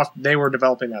that's off. They were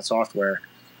developing that software.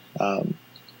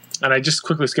 And I just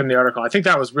quickly skimmed the article. I think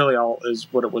that was really all is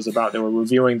what it was about. They were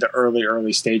reviewing the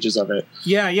early stages of it.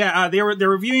 Yeah. They're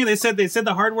reviewing. They said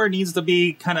the hardware needs to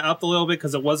be kind of upped a little bit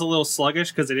because it was a little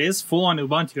sluggish because it is full on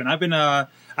Ubuntu. And I've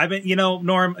been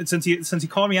Norm, since you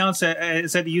called me out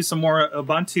and said to use some more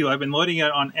Ubuntu, I've been loading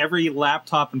it on every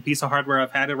laptop and piece of hardware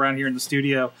I've had around here in the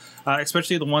studio,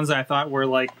 especially the ones that I thought were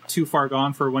like too far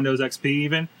gone for Windows XP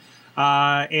even.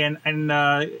 Man,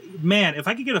 if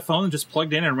I could get a phone and just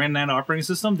plugged in and ran that operating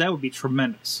system, that would be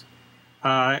tremendous.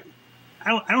 I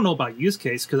don't know about use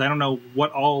case because I don't know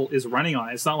what all is running on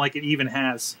it. It's not like it even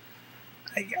has.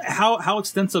 How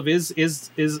extensive is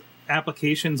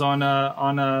applications on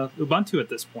Ubuntu at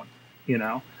this point?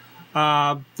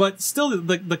 But still,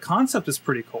 the concept is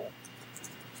pretty cool.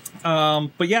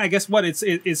 But yeah, I guess what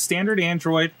it's standard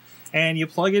Android, and you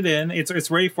plug it in. It's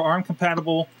ready for ARM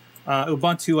compatible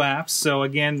Ubuntu apps. So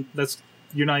again,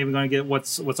 you're not even going to get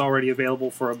what's already available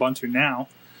for Ubuntu now.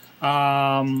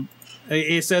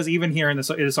 It says even here in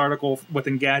this article with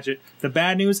Engadget, the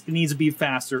bad news, it needs to be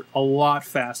faster, a lot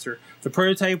faster. The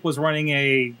prototype was running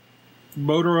a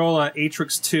Motorola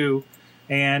Atrix 2,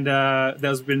 and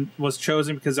that was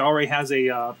chosen because it already has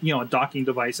a docking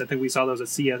device. I think we saw those at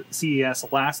CES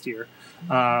last year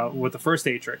with the first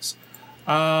Atrix.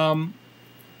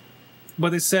 But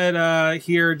they said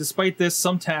here, despite this,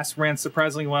 some tasks ran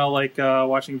surprisingly well, like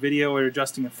watching video or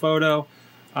adjusting a photo,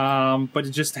 but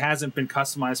it just hasn't been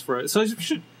customized for it. So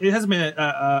it hasn't been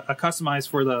customized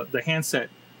for the handset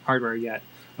hardware yet.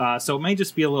 So it may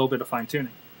just be a little bit of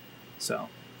fine-tuning. So,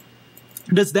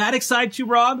 does that excite you,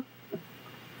 Rob?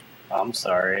 I'm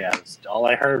sorry. All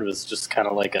I heard was just kind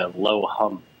of like a low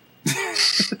hum.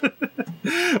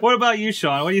 What about you,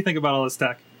 Sean? What do you think about all this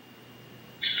tech?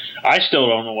 I still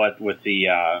don't know what with the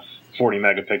 40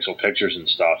 megapixel pictures and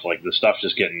stuff. Like the stuff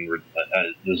just getting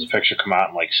does the picture come out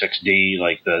in like 6D?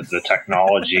 Like the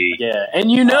technology. Yeah,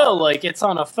 and like it's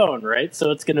on a phone, right?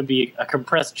 So it's going to be a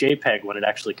compressed JPEG when it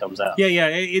actually comes out.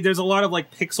 Yeah. There's a lot of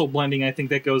like pixel blending, I think,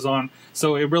 that goes on.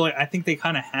 So I think they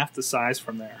kind of have to size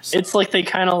from there. So. It's like they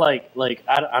kind of like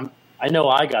I know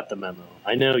I got the memo.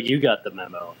 I know you got the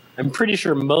memo. I'm pretty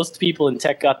sure most people in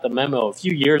tech got the memo a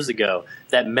few years ago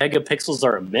that megapixels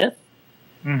are a myth,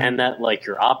 and that like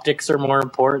your optics are more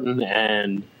important,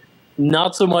 and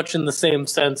not so much in the same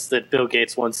sense that Bill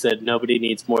Gates once said nobody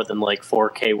needs more than like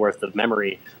 4K worth of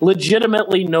memory.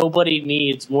 Legitimately, nobody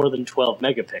needs more than 12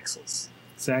 megapixels.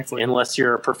 Exactly. Unless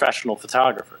you're a professional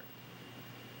photographer.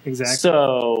 Exactly.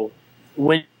 So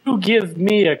when you give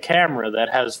me a camera that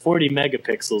has 40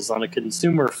 megapixels on a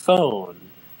consumer phone,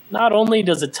 not only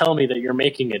does it tell me that you're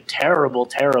making a terrible,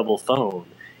 terrible phone,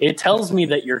 it tells me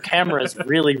that your camera is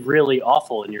really, really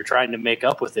awful and you're trying to make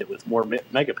up with it with more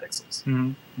megapixels.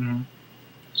 Mm-hmm.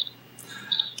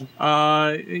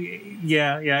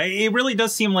 Yeah. It really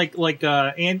does seem like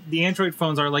the Android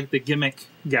phones are like the gimmick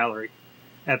gallery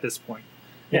at this point.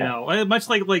 Yeah. Much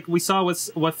like we saw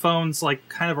what phones like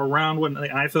kind of around when the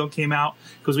iPhone came out,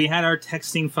 because we had our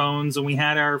texting phones and we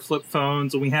had our flip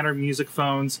phones and we had our music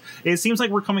phones. It seems like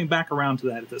we're coming back around to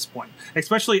that at this point,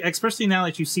 especially now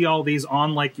that you see all these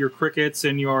on like your Crickets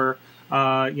and your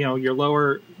your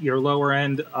lower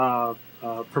end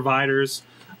providers.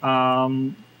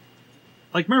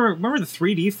 Like remember the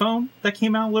 3D phone that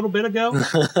came out a little bit ago?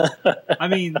 I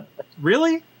mean,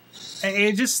 really?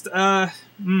 It just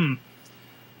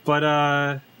But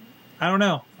I don't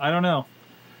know.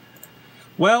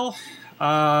 Well,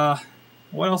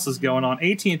 what else is going on?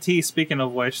 AT&T, speaking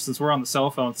of which, since we're on the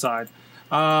cell phone side,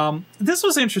 this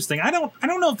was interesting. I don't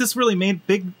know if this really made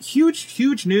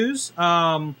huge news.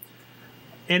 And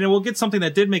we'll get something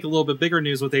that did make a little bit bigger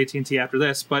news with AT&T after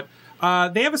this. But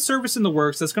they have a service in the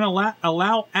works that's going to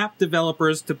allow app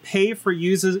developers to pay for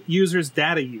users'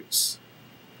 data use.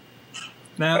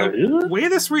 Now, the way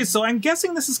this reads, so I'm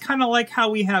guessing this is kind of like how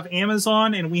we have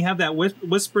Amazon and we have that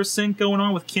Whisper Sync going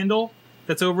on with Kindle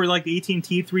that's over like the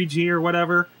AT&T 3G or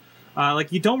whatever.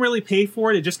 Like you don't really pay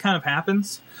for it. It just kind of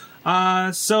happens.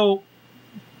 And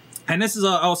this has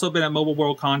also been at Mobile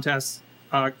World Congress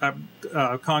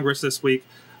this week.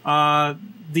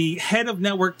 The head of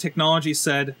network technology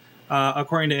said,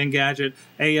 according to Engadget,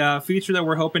 a feature that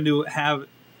we're hoping to have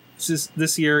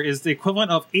this year is the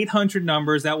equivalent of 800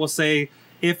 numbers that will say,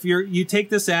 if you take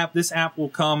this app will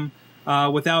come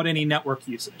without any network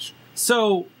usage.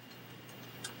 So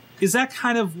is that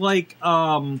kind of like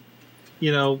net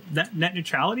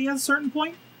neutrality at a certain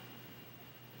point?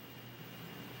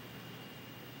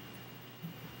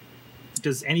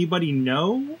 Does anybody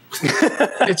know?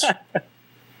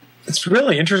 It's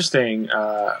really interesting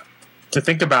to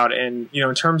think about, and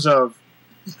in terms of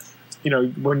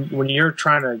when you're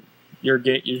going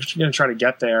to try to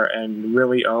get there and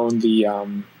really own the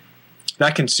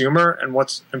that consumer and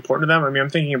what's important to them. I mean, I'm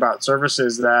thinking about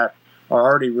services that are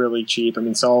already really cheap. I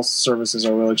mean, cell services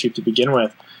are really cheap to begin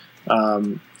with,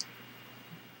 and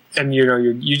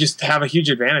you just have a huge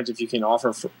advantage if you can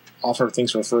offer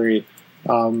things for free.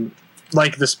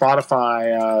 Like the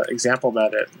Spotify example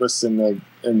that it lists in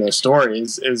the story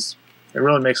is it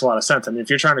really makes a lot of sense. I mean, if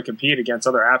you're trying to compete against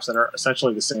other apps that are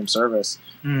essentially the same service,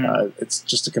 it's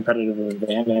just a competitive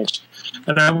advantage.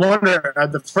 And I wonder,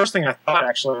 the first thing I thought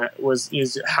actually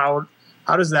is how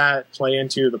does that play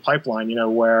into the pipeline?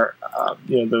 Where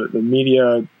the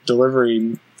media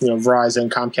delivery, Verizon,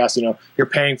 Comcast, you're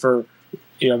paying for,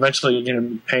 eventually you're going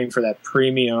to be paying for that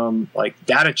premium like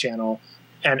data channel.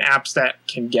 And apps that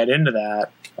can get into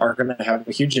that are going to have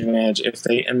a huge advantage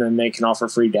and then they can offer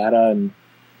free data, and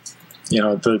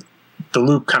the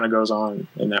loop kind of goes on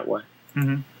in that way.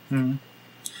 Mm-hmm. Mm-hmm.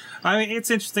 I mean,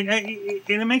 it's interesting, and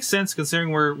it makes sense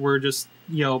considering we're just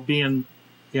being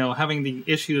having the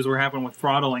issues we're having with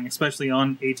throttling, especially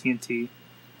on AT&T.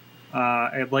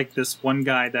 I like this one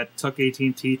guy that took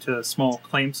AT&T to a small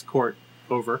claims court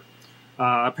over.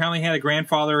 Apparently he had a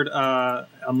grandfathered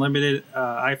unlimited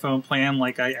iPhone plan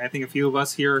like I think a few of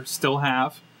us here still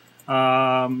have.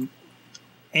 And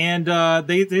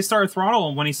they started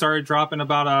throttling when he started dropping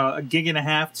about a gig and a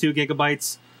half, 2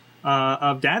 gigabytes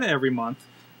of data every month,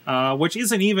 which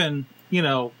isn't even,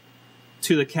 to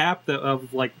the cap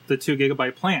of like the 2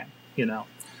 gigabyte plan,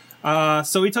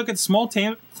 So he took it to small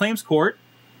claims court.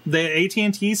 The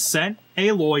AT&T sent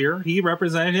a lawyer. He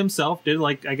represented himself. Did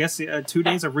I guess 2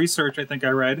 days of research. I think I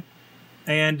read,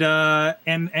 and got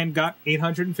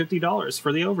 $850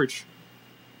 for the overage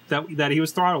that he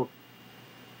was throttled.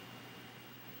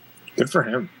 Good for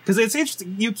him. Because it's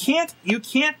interesting. You can't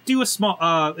do a small.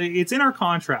 It's in our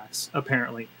contracts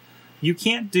apparently. You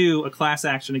can't do a class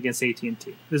action against AT&T.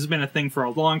 This has been a thing for a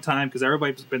long time because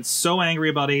everybody's been so angry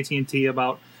about AT&T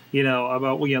about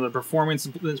the performance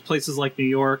in places like New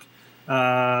York,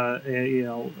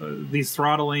 these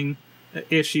throttling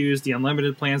issues, the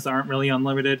unlimited plans that aren't really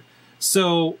unlimited.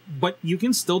 So, but you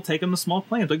can still take them to small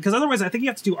plans because otherwise I think you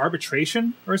have to do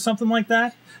arbitration or something like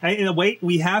that. Wait,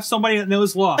 we have somebody that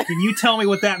knows law. Can you tell me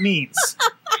what that means?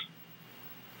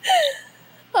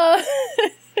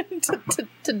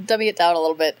 To dummy it down a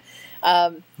little bit.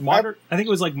 I think it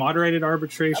was like moderated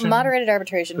arbitration. Moderated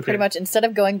arbitration, okay. Pretty much. Instead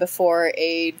of going before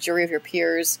a jury of your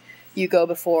peers, you go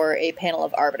before a panel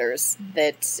of arbiters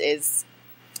that is,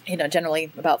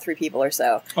 generally about 3 people or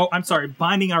so. Oh, I'm sorry.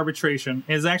 Binding arbitration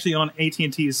is actually on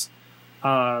AT&T's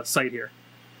site here.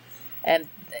 And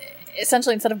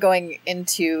essentially, instead of going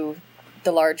into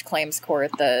the large claims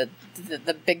court, the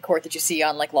big court that you see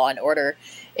on like Law and Order,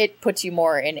 it puts you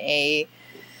more in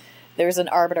there's an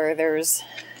arbiter, there's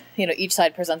each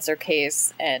side presents their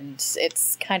case, and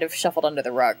it's kind of shuffled under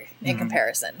the rug in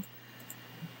comparison.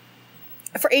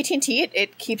 For AT&T,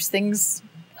 it keeps things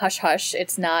hush-hush.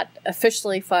 It's not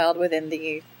officially filed within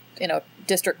the,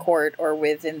 district court or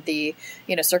within the,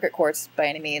 circuit courts by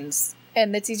any means.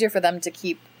 And it's easier for them to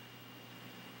keep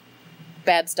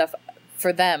bad stuff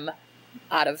for them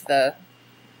out of the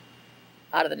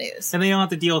news. And they don't have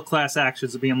to deal with class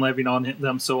actions being levied on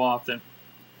them so often.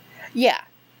 Yeah.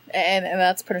 And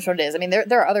that's pretty much what it is. I mean,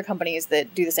 there are other companies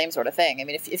that do the same sort of thing. I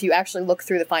mean, if you actually look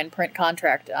through the fine print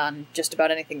contract on just about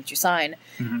anything that you sign,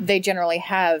 they generally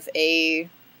have a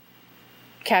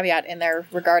caveat in there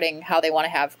regarding how they want to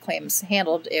have claims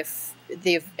handled in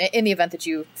the event that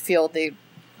you feel the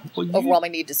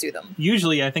overwhelming need to sue them.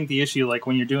 Usually, I think the issue, like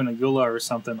when you're doing a EULA or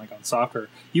something like on software,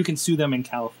 you can sue them in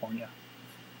California.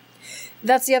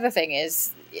 That's the other thing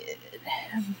is,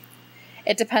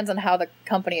 it depends on how the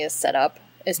company is set up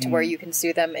as to where you can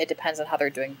sue them. It depends on how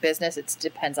they're doing business. It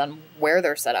depends on where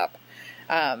they're set up.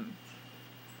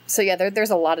 So yeah, there's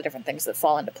a lot of different things that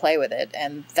fall into play with it,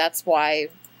 and that's why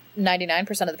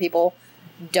 99% of the people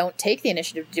don't take the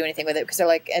initiative to do anything with it, because they're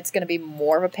like, it's going to be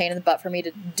more of a pain in the butt for me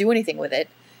to do anything with it.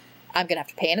 I'm going to have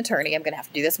to pay an attorney. I'm going to have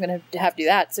to do this. I'm going to have to do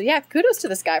that. So yeah, kudos to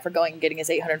this guy for going and getting his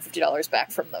 $850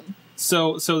 back from them.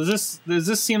 So does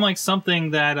this seem like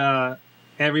something that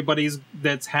everybody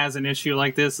that has an issue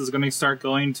like this is going to start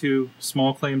going to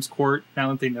small claims court now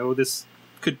that they know this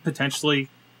could potentially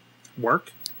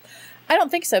work? I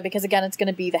don't think so, because again, it's going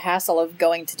to be the hassle of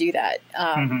going to do that.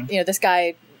 This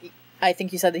guy, I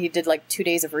think you said that he did like 2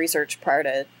 days of research prior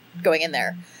to going in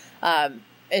there.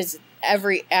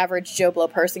 every average Joe Blow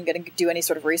person going to do any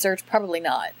sort of research? Probably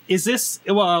not. Is this,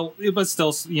 well, but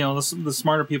still, the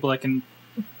smarter people that can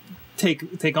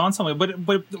take on something,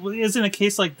 but isn't a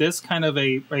case like this kind of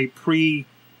a pre,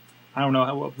 I don't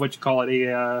know what you call it,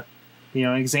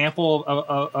 an example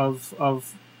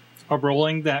of a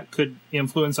ruling that could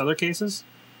influence other cases?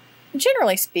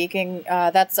 Generally speaking,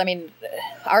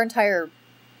 our entire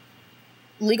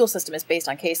legal system is based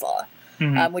on case law,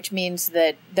 which means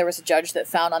that there was a judge that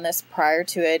found on this prior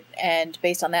to it, and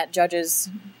based on that judge's,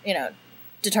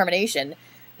 determination,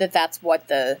 that's what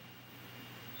the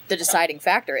deciding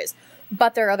factor is.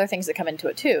 But there are other things that come into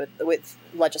it too, with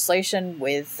legislation,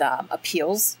 with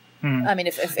appeals. I mean,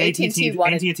 if AT&T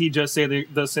wanted... AT&T does say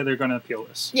they're going to appeal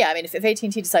this. Yeah, I mean, if AT&T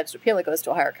decides to appeal, it goes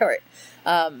to a higher court.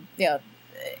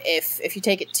 If you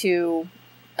take it to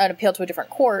an appeal to a different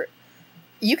court,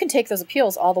 you can take those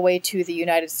appeals all the way to the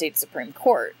United States Supreme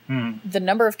Court. The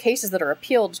number of cases that are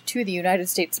appealed to the United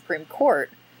States Supreme Court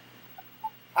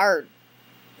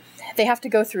they have to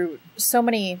go through so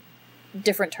many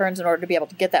different turns in order to be able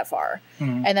to get that far.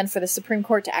 And then for the Supreme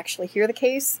Court to actually hear the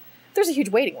case, there's a huge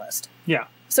waiting list. Yeah.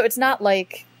 So it's not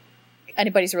like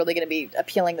anybody's really going to be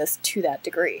appealing this to that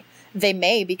degree. They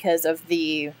may, because of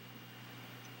the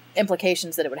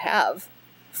implications that it would have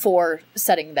for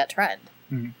setting that trend.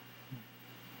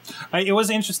 It was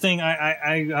interesting.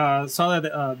 I saw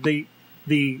that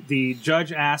the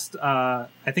judge asked, I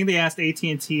think they asked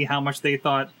AT&T how much they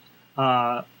thought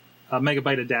a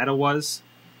megabyte of data was,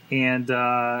 and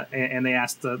they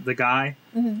asked the guy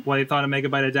what he thought a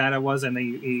megabyte of data was, and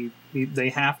they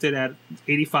halved it at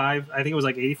 $85. I think it was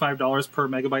like $85 per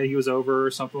megabyte he was over,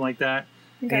 or something like that.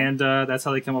 Okay. And that's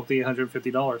how they come up with the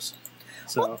 $150.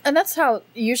 So, well, and that's how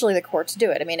usually the courts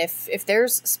do it. I mean, if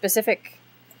there's specific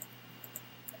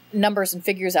numbers and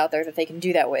figures out there that they can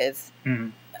do that with,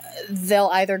 they'll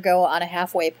either go on a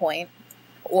halfway point,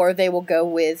 or they will go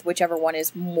with whichever one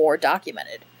is more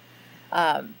documented.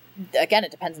 Again,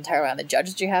 it depends entirely on the judge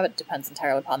that you have. It depends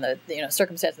entirely upon the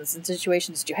circumstances and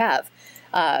situations that you have.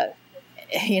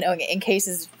 In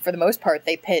cases, for the most part,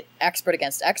 they pit expert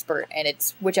against expert, and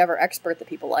it's whichever expert that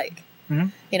people like.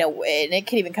 And it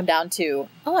can even come down to,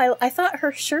 I thought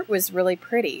her shirt was really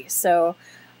pretty, so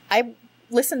I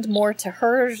listened more to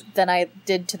her than I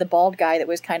did to the bald guy that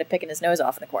was kind of picking his nose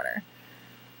off in the corner.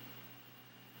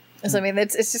 So, I mean,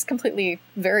 it's just completely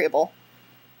variable.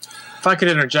 If I could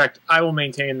interject, I will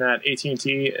maintain that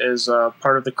AT&T is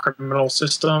part of the criminal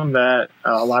system that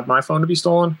allowed my phone to be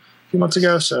stolen a few months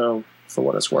ago. So, for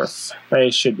what it's worth,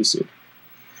 they should be sued.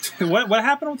 What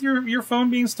happened with your phone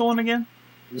being stolen again?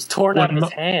 It was torn out of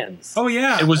his hands. Oh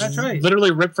yeah, it was that's right.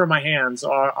 Literally ripped from my hands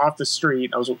off the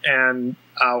street.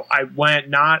 I went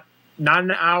not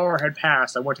an hour had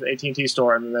passed. I went to the AT&T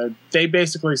store, and they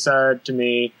basically said to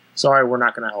me, "Sorry, we're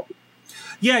not going to help you."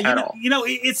 Yeah,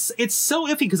 it's so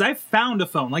iffy because I found a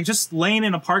phone, like just laying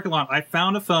in a parking lot. I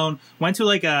found a phone, went to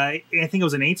I think it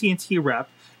was an AT&T rep,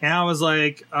 and I was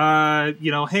like,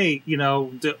 hey,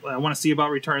 I want to see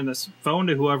about returning this phone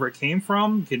to whoever it came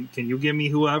from. Can you give me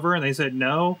whoever? And they said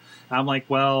no. I'm like,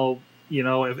 well,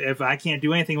 if I can't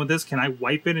do anything with this, can I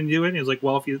wipe it and do it? And he was like,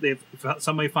 well, if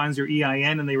somebody finds your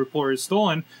EIN and they report it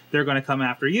stolen, they're going to come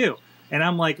after you. And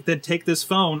I'm like, then take this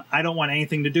phone. I don't want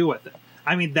anything to do with it.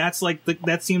 I mean, that's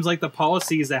that seems like the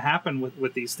policies that happen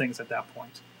with these things at that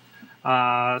point.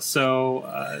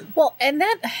 Well, and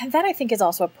that I think is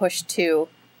also a push to,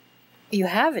 you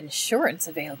have insurance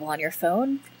available on your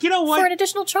phone. You know what? For an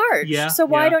additional charge. Yeah. So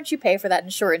why don't you pay for that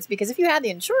insurance? Because if you had the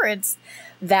insurance,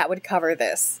 that would cover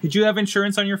this. Did you have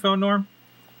insurance on your phone, Norm?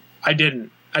 I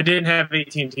didn't. I didn't have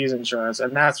AT&T's insurance,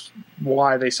 and that's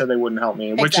why they said they wouldn't help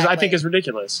me, which is, I think, is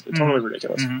ridiculous. It's totally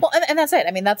ridiculous. Well, and that's it.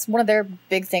 I mean, that's one of their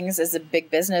big things as a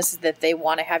big business, that they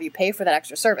want to have you pay for that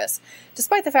extra service.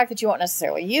 Despite the fact that you won't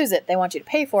necessarily use it, they want you to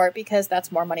pay for it because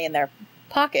that's more money in their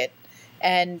pocket.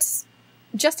 And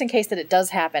just in case that it does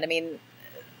happen, I mean,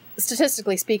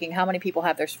 statistically speaking, how many people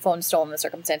have their phones stolen in the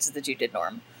circumstances that you did,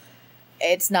 Norm?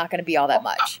 It's not going to be all that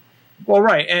much. Well,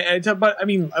 right, but I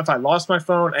mean, if I lost my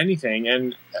phone, anything,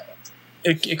 and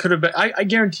it could have been. I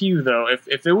guarantee you, though,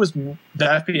 if it was the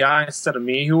FBI instead of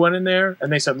me who went in there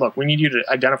and they said, "Look, we need you to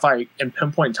identify and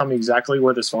pinpoint and tell me exactly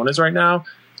where this phone is right now,"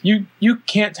 you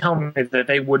can't tell me that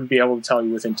they wouldn't be able to tell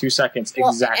you within 2 seconds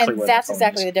exactly where. And that's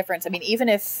exactly the difference. I mean, even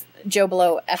if Joe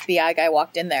Blow FBI guy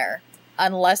walked in there,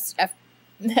 unless the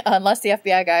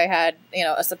FBI guy had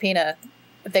a subpoena,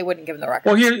 they wouldn't give him the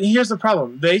records. Well, here's the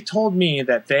problem. They told me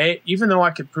that even though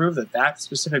I could prove that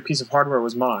specific piece of hardware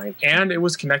was mine, and it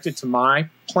was connected to my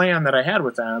plan that I had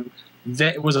with them,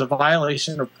 that it was a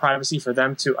violation of privacy for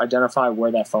them to identify where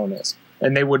that phone is.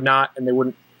 And they would not,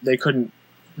 and they couldn't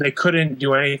they couldn't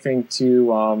do anything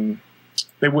to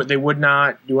they would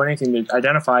not do anything to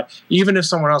identify, even if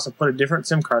someone else had put a different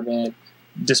SIM card in,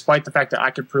 despite the fact that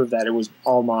I could prove that it was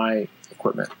all my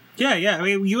equipment. Yeah. I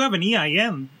mean, you have an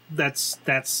EIN that's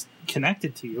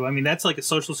connected to you. I mean, that's like a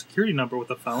social security number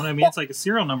with a phone. I mean, it's like a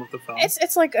serial number with a phone.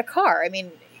 It's like a car. I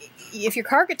mean, if your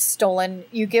car gets stolen,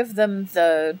 you give them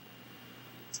the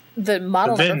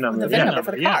model number, the VIN number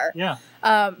for the car. Yeah.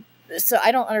 So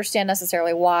I don't understand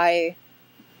necessarily why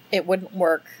it wouldn't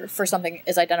work for something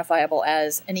as identifiable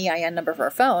as an EIN number for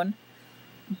a phone,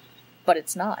 but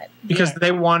it's not. Because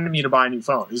they wanted me to buy a new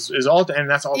phone. And that's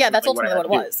ultimately that's ultimately what it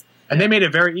was. And they made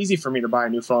it very easy for me to buy a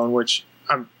new phone, which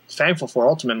I'm thankful for.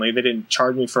 Ultimately, they didn't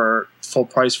charge me for full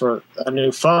price for a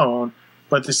new phone,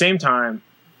 but at the same time,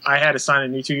 I had to sign a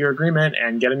new 2-year agreement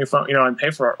and get a new phone, and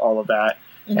pay for all of that.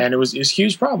 Mm-hmm. And it was a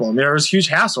huge problem. There was a huge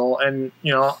hassle, and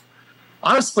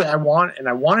honestly, I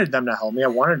wanted them to help me. I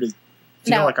wanted to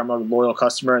feel like I'm a loyal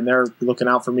customer, and they're looking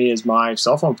out for me as my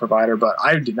cell phone provider. But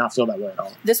I did not feel that way at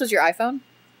all. This was your iPhone?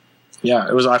 Yeah,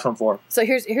 it was an iPhone 4. So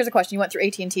here's a question: you went through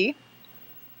AT&T?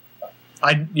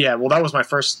 Well, that was my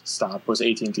first stop, was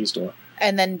AT&T store.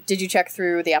 And then did you check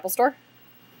through the Apple Store?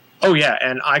 Oh, yeah,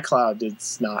 and iCloud did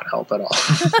not help at all.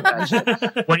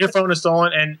 Actually, when your phone is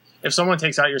stolen, and if someone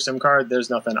takes out your SIM card, there's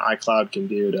nothing iCloud can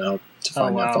do to help to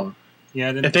find that phone.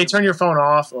 Yeah, if they turn your phone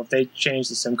off, or if they change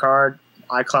the SIM card,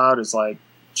 iCloud is like,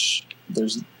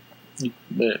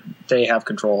 they have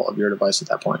control of your device at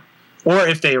that point. Or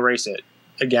if they erase it.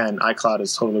 Again, iCloud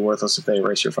is totally worthless if they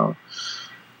erase your phone.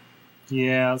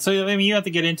 Yeah, so I mean, you have to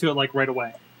get into it like right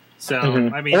away. So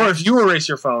I mean, or if you erase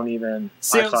your phone, even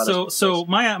so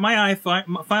my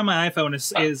iPhone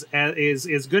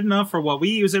is good enough for what we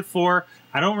use it for.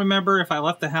 I don't remember if I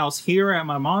left the house here at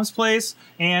my mom's place,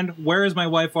 and where is my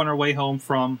wife on her way home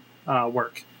from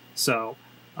work. So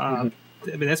I mean,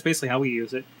 that's basically how we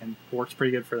use it, and it works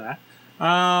pretty good for that.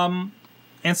 And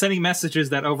sending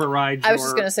messages that override. I was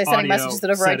just going to say sending messages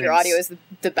that override your audio is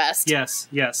the best. Yes.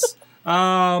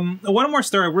 One more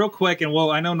story real quick, and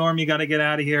I know, Norm, you got to get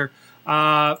out of here.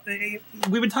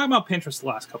 We've been talking about Pinterest the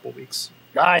last couple of weeks.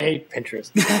 I hate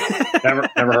Pinterest.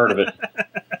 never heard of it.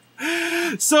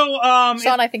 So,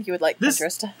 Sean, I think you would like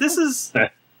Pinterest. This is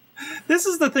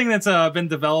the thing that's been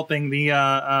developing.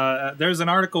 There's an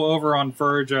article over on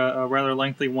Verge, a rather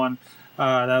lengthy one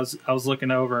that I was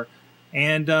looking over,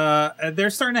 and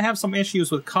they're starting to have some issues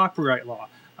with copyright law.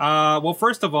 Well,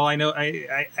 first of all, I know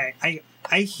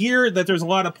I hear that there's a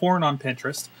lot of porn on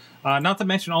Pinterest. Not to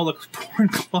mention all the porn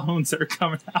clones that are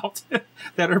coming out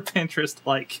that are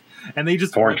Pinterest-like, and they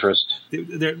just Pornterest.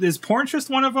 Is Pornterest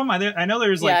one of them? I know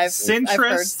there's like Cinterest. I've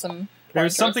heard some.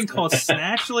 There's something called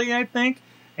Snatchly, I think,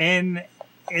 and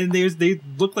they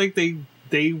look like they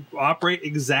operate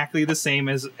exactly the same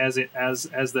as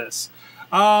this.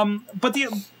 But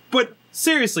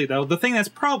seriously though, the thing that's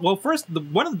first,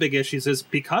 one of the big issues is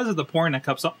because of the porn that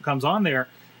comes on there.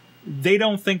 They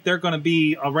don't think they're going to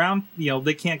be around,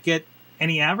 they can't get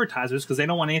any advertisers because they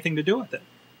don't want anything to do with it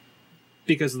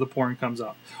because of the porn comes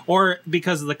up, or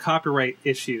because of the copyright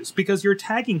issues, because you're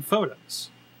tagging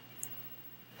photos.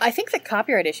 I think the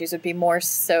copyright issues would be more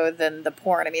so than the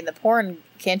porn. I mean, the porn,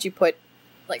 can't you put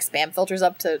like spam filters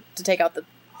up to take out the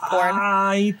porn?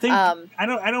 I think, I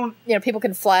don't, people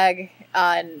can flag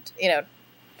on,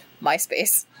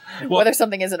 MySpace. Whether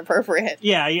something isn't appropriate.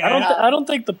 Yeah. I don't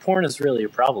think the porn is really a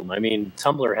problem. I mean,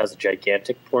 Tumblr has a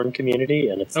gigantic porn community,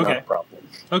 and it's not a problem.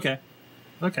 Okay.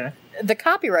 The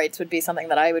copyrights would be something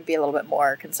that I would be a little bit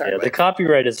more concerned with. The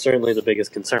copyright is certainly the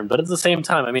biggest concern, but at the same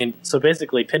time, I mean, so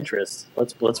basically Pinterest,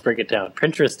 let's break it down.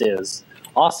 Pinterest is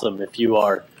awesome if you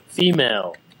are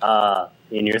female,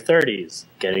 in your 30s,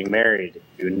 getting married,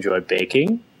 you enjoy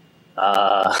baking.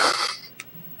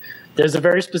 There's a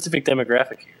very specific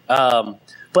demographic here.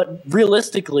 But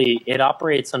realistically, it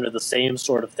operates under the same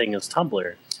sort of thing as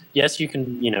Tumblr. Yes, you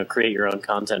can, create your own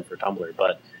content for Tumblr,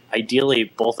 but ideally,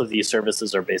 both of these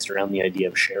services are based around the idea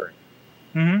of sharing.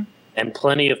 Mm-hmm. And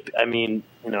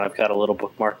I've got a little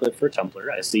bookmarklet for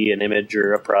Tumblr. I see an image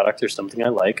or a product or something I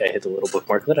like. I hit the little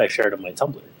bookmarklet. I share it on my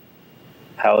Tumblr.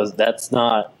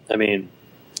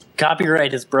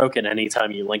 Copyright is broken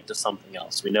anytime you link to something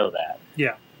else. We know that.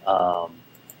 Yeah.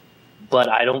 But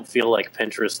I don't feel like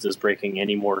Pinterest is breaking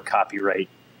any more copyright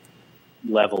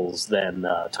levels than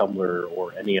Tumblr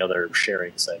or any other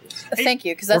sharing site. Thank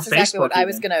you, because that's exactly what I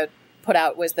was going to put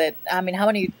out, was that, I mean, how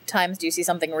many times do you see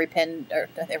something shared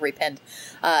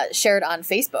on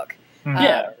Facebook?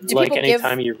 Yeah, like people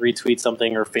anytime you retweet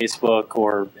something or Facebook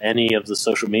or any of the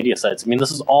social media sites. I mean,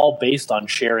 this is all based on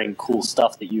sharing cool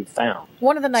stuff that you've found.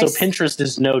 One of the nice, so Pinterest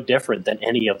is no different than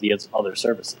any of the other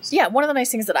services. Yeah, one of the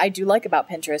nice things that I do like about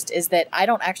Pinterest is that I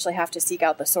don't actually have to seek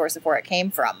out the source of where it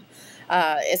came from.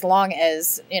 As long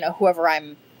as, whoever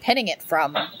I'm pinning it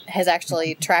from has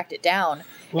actually tracked it down.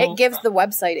 Well, it gives the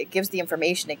website, it gives the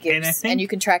information, it gives, and you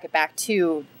can track it back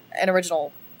to an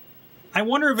original. I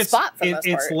wonder if it's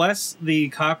less the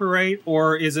copyright,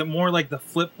 or is it more like the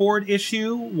Flipboard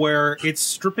issue where it's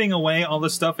stripping away all the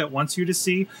stuff it wants you to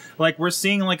see? Like we're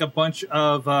seeing like a bunch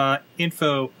of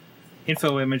info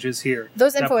images here.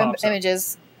 Those info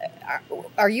images,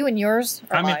 are you in yours?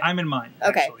 Or I'm in mine.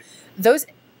 Okay, actually. Those.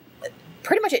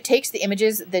 Pretty much it takes the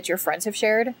images that your friends have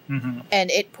shared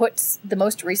and it puts the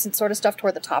most recent sort of stuff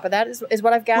toward the top of that is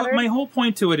what I've gathered. Well, my whole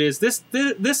point to it is this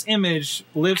image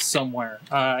lives somewhere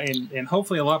and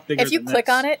hopefully a lot bigger. If you click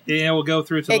on it, it will go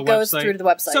through to the website. It goes through to the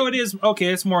website. So it is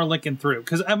okay. It's more linking through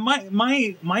because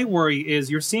my worry is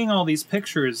you're seeing all these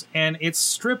pictures and it's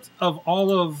stripped of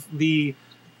all of the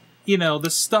the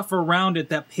stuff around it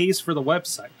that pays for the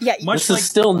website. Yeah, this is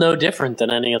still no different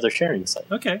than any other sharing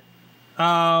site. Okay.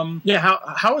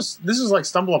 How is this is like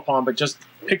Stumble Upon, but just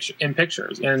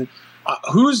pictures, and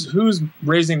who's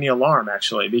raising the alarm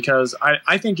actually? Because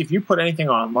I think if you put anything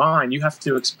online, you have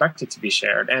to expect it to be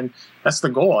shared, and that's the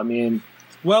goal. I mean,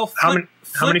 well, how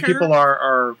many people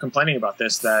are complaining about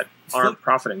this that aren't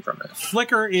profiting from it?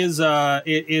 Flickr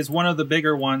is one of the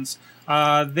bigger ones.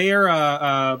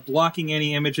 They're blocking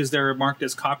any images that are marked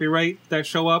as copyright that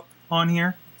show up on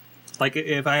here. Like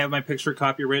if I have my picture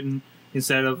copywritten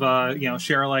instead of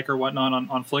share alike or whatnot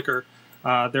on Flickr,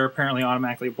 they're apparently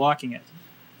automatically blocking it.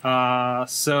 And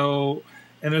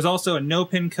there's also a no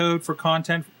pin code for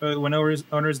content when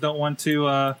owners don't want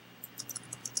to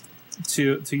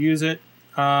use it.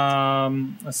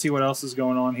 Let's see what else is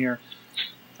going on here.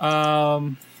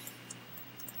 And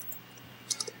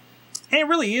it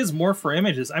really is more for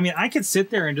images. I mean, I could sit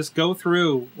there and just go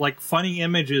through like funny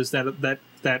images that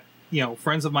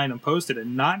friends of mine have posted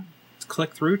and not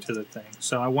click through to the thing.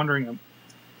 So I'm wondering,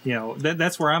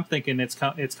 that's where I'm thinking it's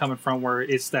coming from, where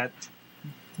it's that,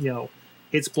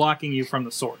 it's blocking you from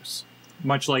the source,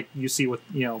 much like you see with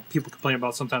people complain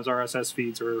about sometimes RSS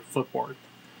feeds or Flipboard.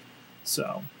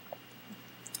 So,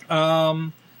 I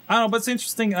don't know, but it's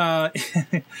interesting.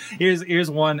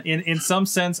 Here's one. In some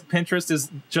sense, Pinterest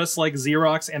is just like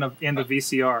Xerox and the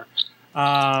VCR.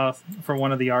 For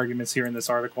one of the arguments here in this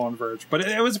article on Verge, but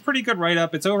it was a pretty good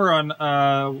write-up. It's over on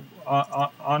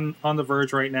the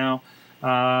Verge right now.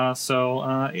 I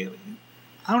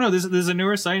don't know. This is a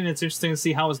newer site, and it's interesting to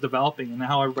see how it's developing and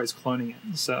how everybody's cloning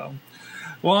it. So,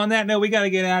 well, on that note, we got to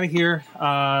get out of here.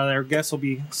 Our guests will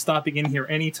be stopping in here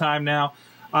anytime now.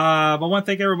 But I want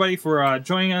to thank everybody for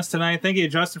joining us tonight. Thank you,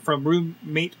 Justin from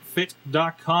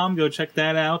RoommateFit.com. Go check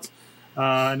that out.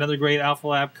 Another great Alpha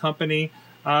Lab company.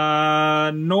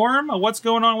 Norm, what's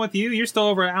going on with you? You're still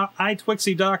over at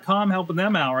iTwixie.com helping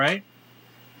them out, right?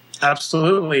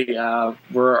 Absolutely.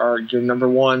 We're your number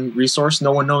one resource.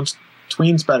 No one knows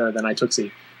tweens better than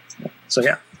iTwixie. So,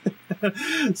 yeah.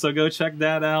 So go check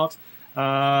that out.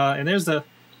 And there's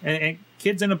and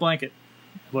Kids in a Blanket,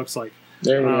 looks like.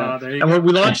 There you go. And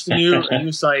we launched a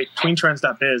new site,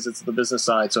 tweentrends.biz. It's the business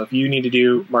side. So if you need to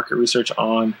do market research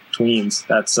on tweens,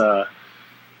 that's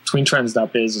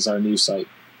tweentrends.biz is our new site.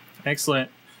 Excellent.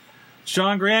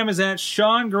 Sean Graham is at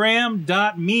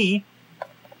seangraham.me.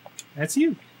 That's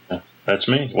you. That's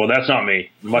me. Well, that's not me.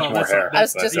 Much more hair. I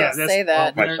was just going to say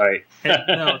that. My site.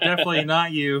 No, definitely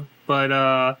not you.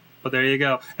 But there you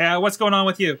go. What's going on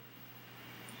with you?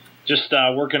 Just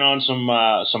working on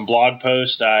some blog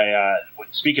posts.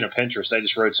 Speaking of Pinterest, I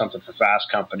just wrote something for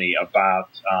Fast Company about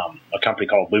a company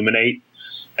called Luminate,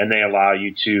 and they allow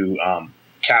you to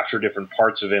capture different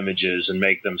parts of images and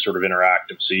make them sort of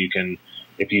interactive. So you can,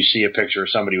 if you see a picture of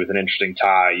somebody with an interesting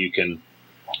tie, you can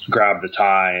grab the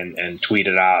tie and tweet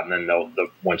it out, and then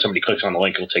when somebody clicks on the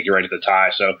link, it'll take you right to the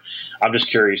tie. So I'm just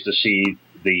curious to see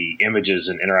the images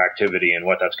and interactivity and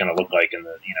what that's going to look like in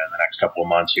the next couple of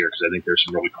months here, because I think there's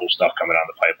some really cool stuff coming down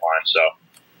the pipeline. So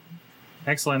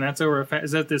excellent. That's over.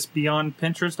 Is that this Beyond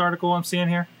Pinterest article I'm seeing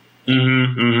here?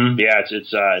 Yeah,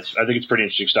 it's I think it's pretty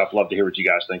interesting stuff. Love to hear what you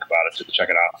guys think about it. So check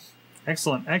it out.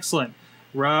 Excellent.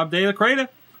 Rob De La Creta.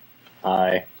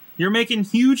 Hi. You're making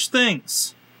huge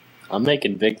things. I'm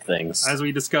making big things. As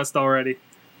we discussed already.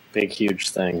 Big,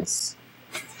 huge things.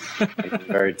 I'm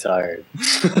very tired.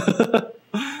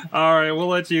 All right, we'll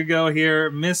let you go here.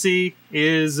 Missy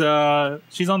is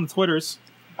she's on the Twitters.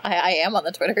 I am on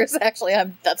the Twitters. Actually,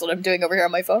 that's what I'm doing over here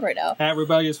on my phone right now. At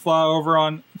Rebellious Flaw over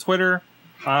on Twitter.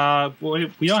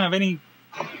 we don't have any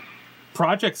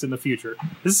projects in the future.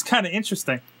 This is kind of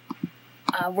interesting.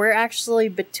 We're actually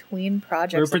between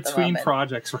projects. We're between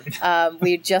projects right now.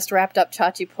 We just wrapped up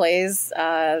Chachi Plays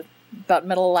about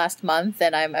middle of last month,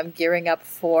 and I'm gearing up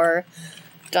for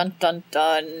dun dun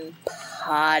dun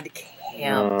pod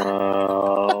camp.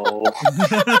 Oh.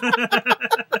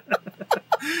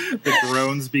 The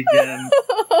groans begin.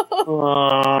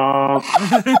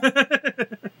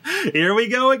 Here we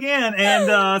go again.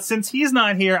 And since he's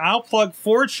not here, I'll plug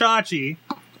for Chachi.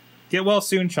 Get well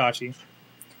soon, Chachi.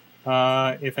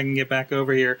 If I can get back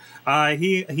over here.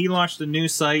 He launched a new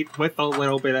site with a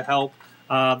little bit of help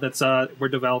that's we're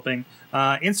developing.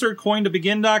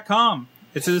 InsertCoinToBegin.com.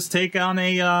 It's his take on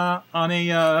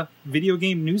a video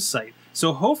game news site.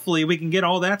 So hopefully we can get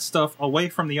all that stuff away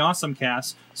from the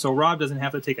AwesomeCast, so Rob doesn't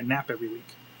have to take a nap every week.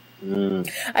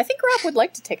 I think Rob would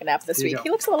like to take a nap this week. He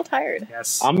looks a little tired.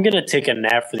 Yes. I'm going to take a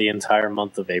nap for the entire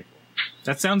month of April.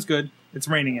 That sounds good. It's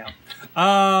raining out.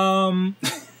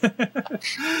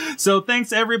 So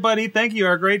thanks everybody. Thank you,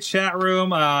 our great chat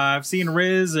room. I've seen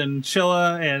Riz and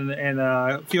Chilla and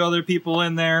a few other people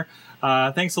in there.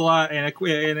 Thanks a lot.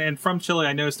 And from Chilla,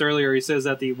 I noticed earlier he says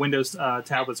that the Windows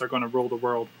tablets are going to rule the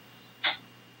world.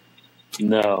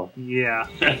 No. Yeah.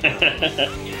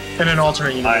 In an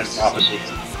alternate universe.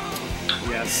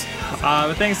 Yes.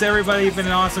 But thanks to everybody. You've been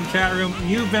an awesome chat room.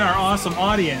 You've been our awesome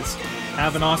audience.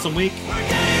 Have an awesome week.